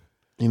looking?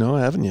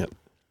 I haven't yet.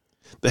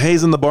 The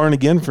hay's in the barn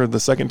again for the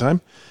second time,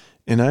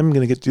 and I'm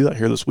going to get to do that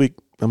here this week.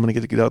 I'm going to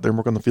get out there and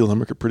work on the field.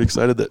 I'm pretty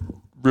excited that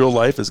real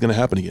life is going to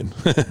happen again.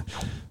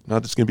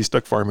 Not just going to be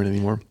stuck farming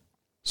anymore.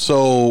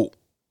 So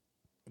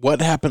what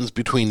happens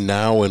between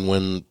now and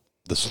when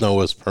the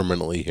snow is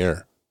permanently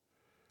here?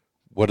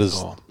 What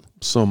is...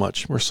 so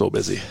much. We're so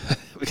busy.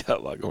 We got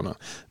a lot going on.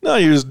 No,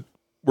 you're just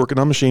working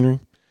on machinery.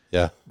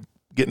 Yeah.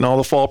 Getting all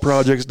the fall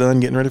projects done,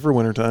 getting ready for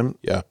wintertime.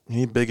 Yeah.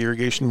 Any big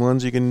irrigation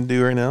ones you can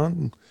do right now.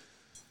 And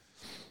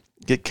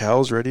get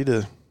cows ready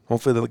to,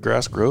 hopefully the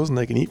grass grows and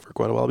they can eat for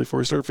quite a while before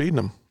we start feeding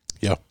them.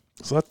 Yeah.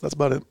 So that's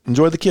about it.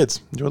 Enjoy the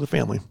kids. Enjoy the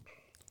family.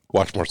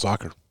 Watch more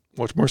soccer.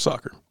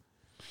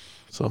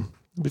 So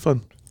it'll be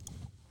fun.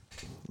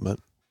 But,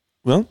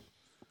 well,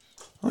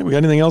 I don't think we got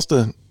anything else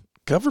to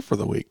cover for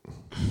the week.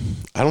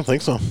 I don't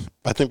think so.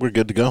 I think we're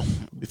good to go.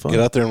 It'll be fun.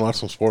 Get out there and watch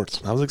some sports.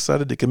 I was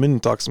excited to come in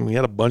and talk some. We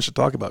had a bunch to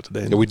talk about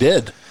today. Yeah, we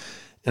did.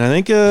 And I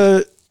think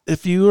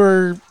if you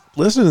are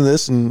listening to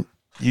this and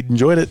you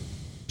enjoyed it,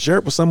 share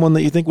it with someone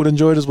that you think would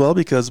enjoy it as well,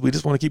 because we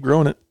just want to keep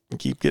growing it and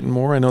keep getting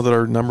more. I know that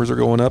our numbers are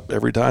going up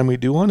every time we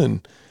do one,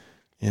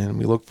 and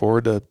we look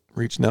forward to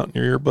reaching out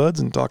in your earbuds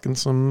and talking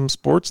some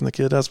sports in the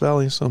Kid-Ass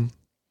Valley. So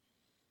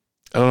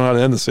I don't know how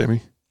to end this,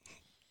 Sammy.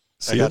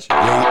 See ya. I got you.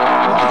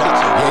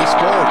 Yay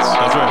sports.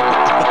 That's right.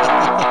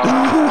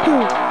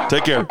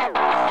 Take care.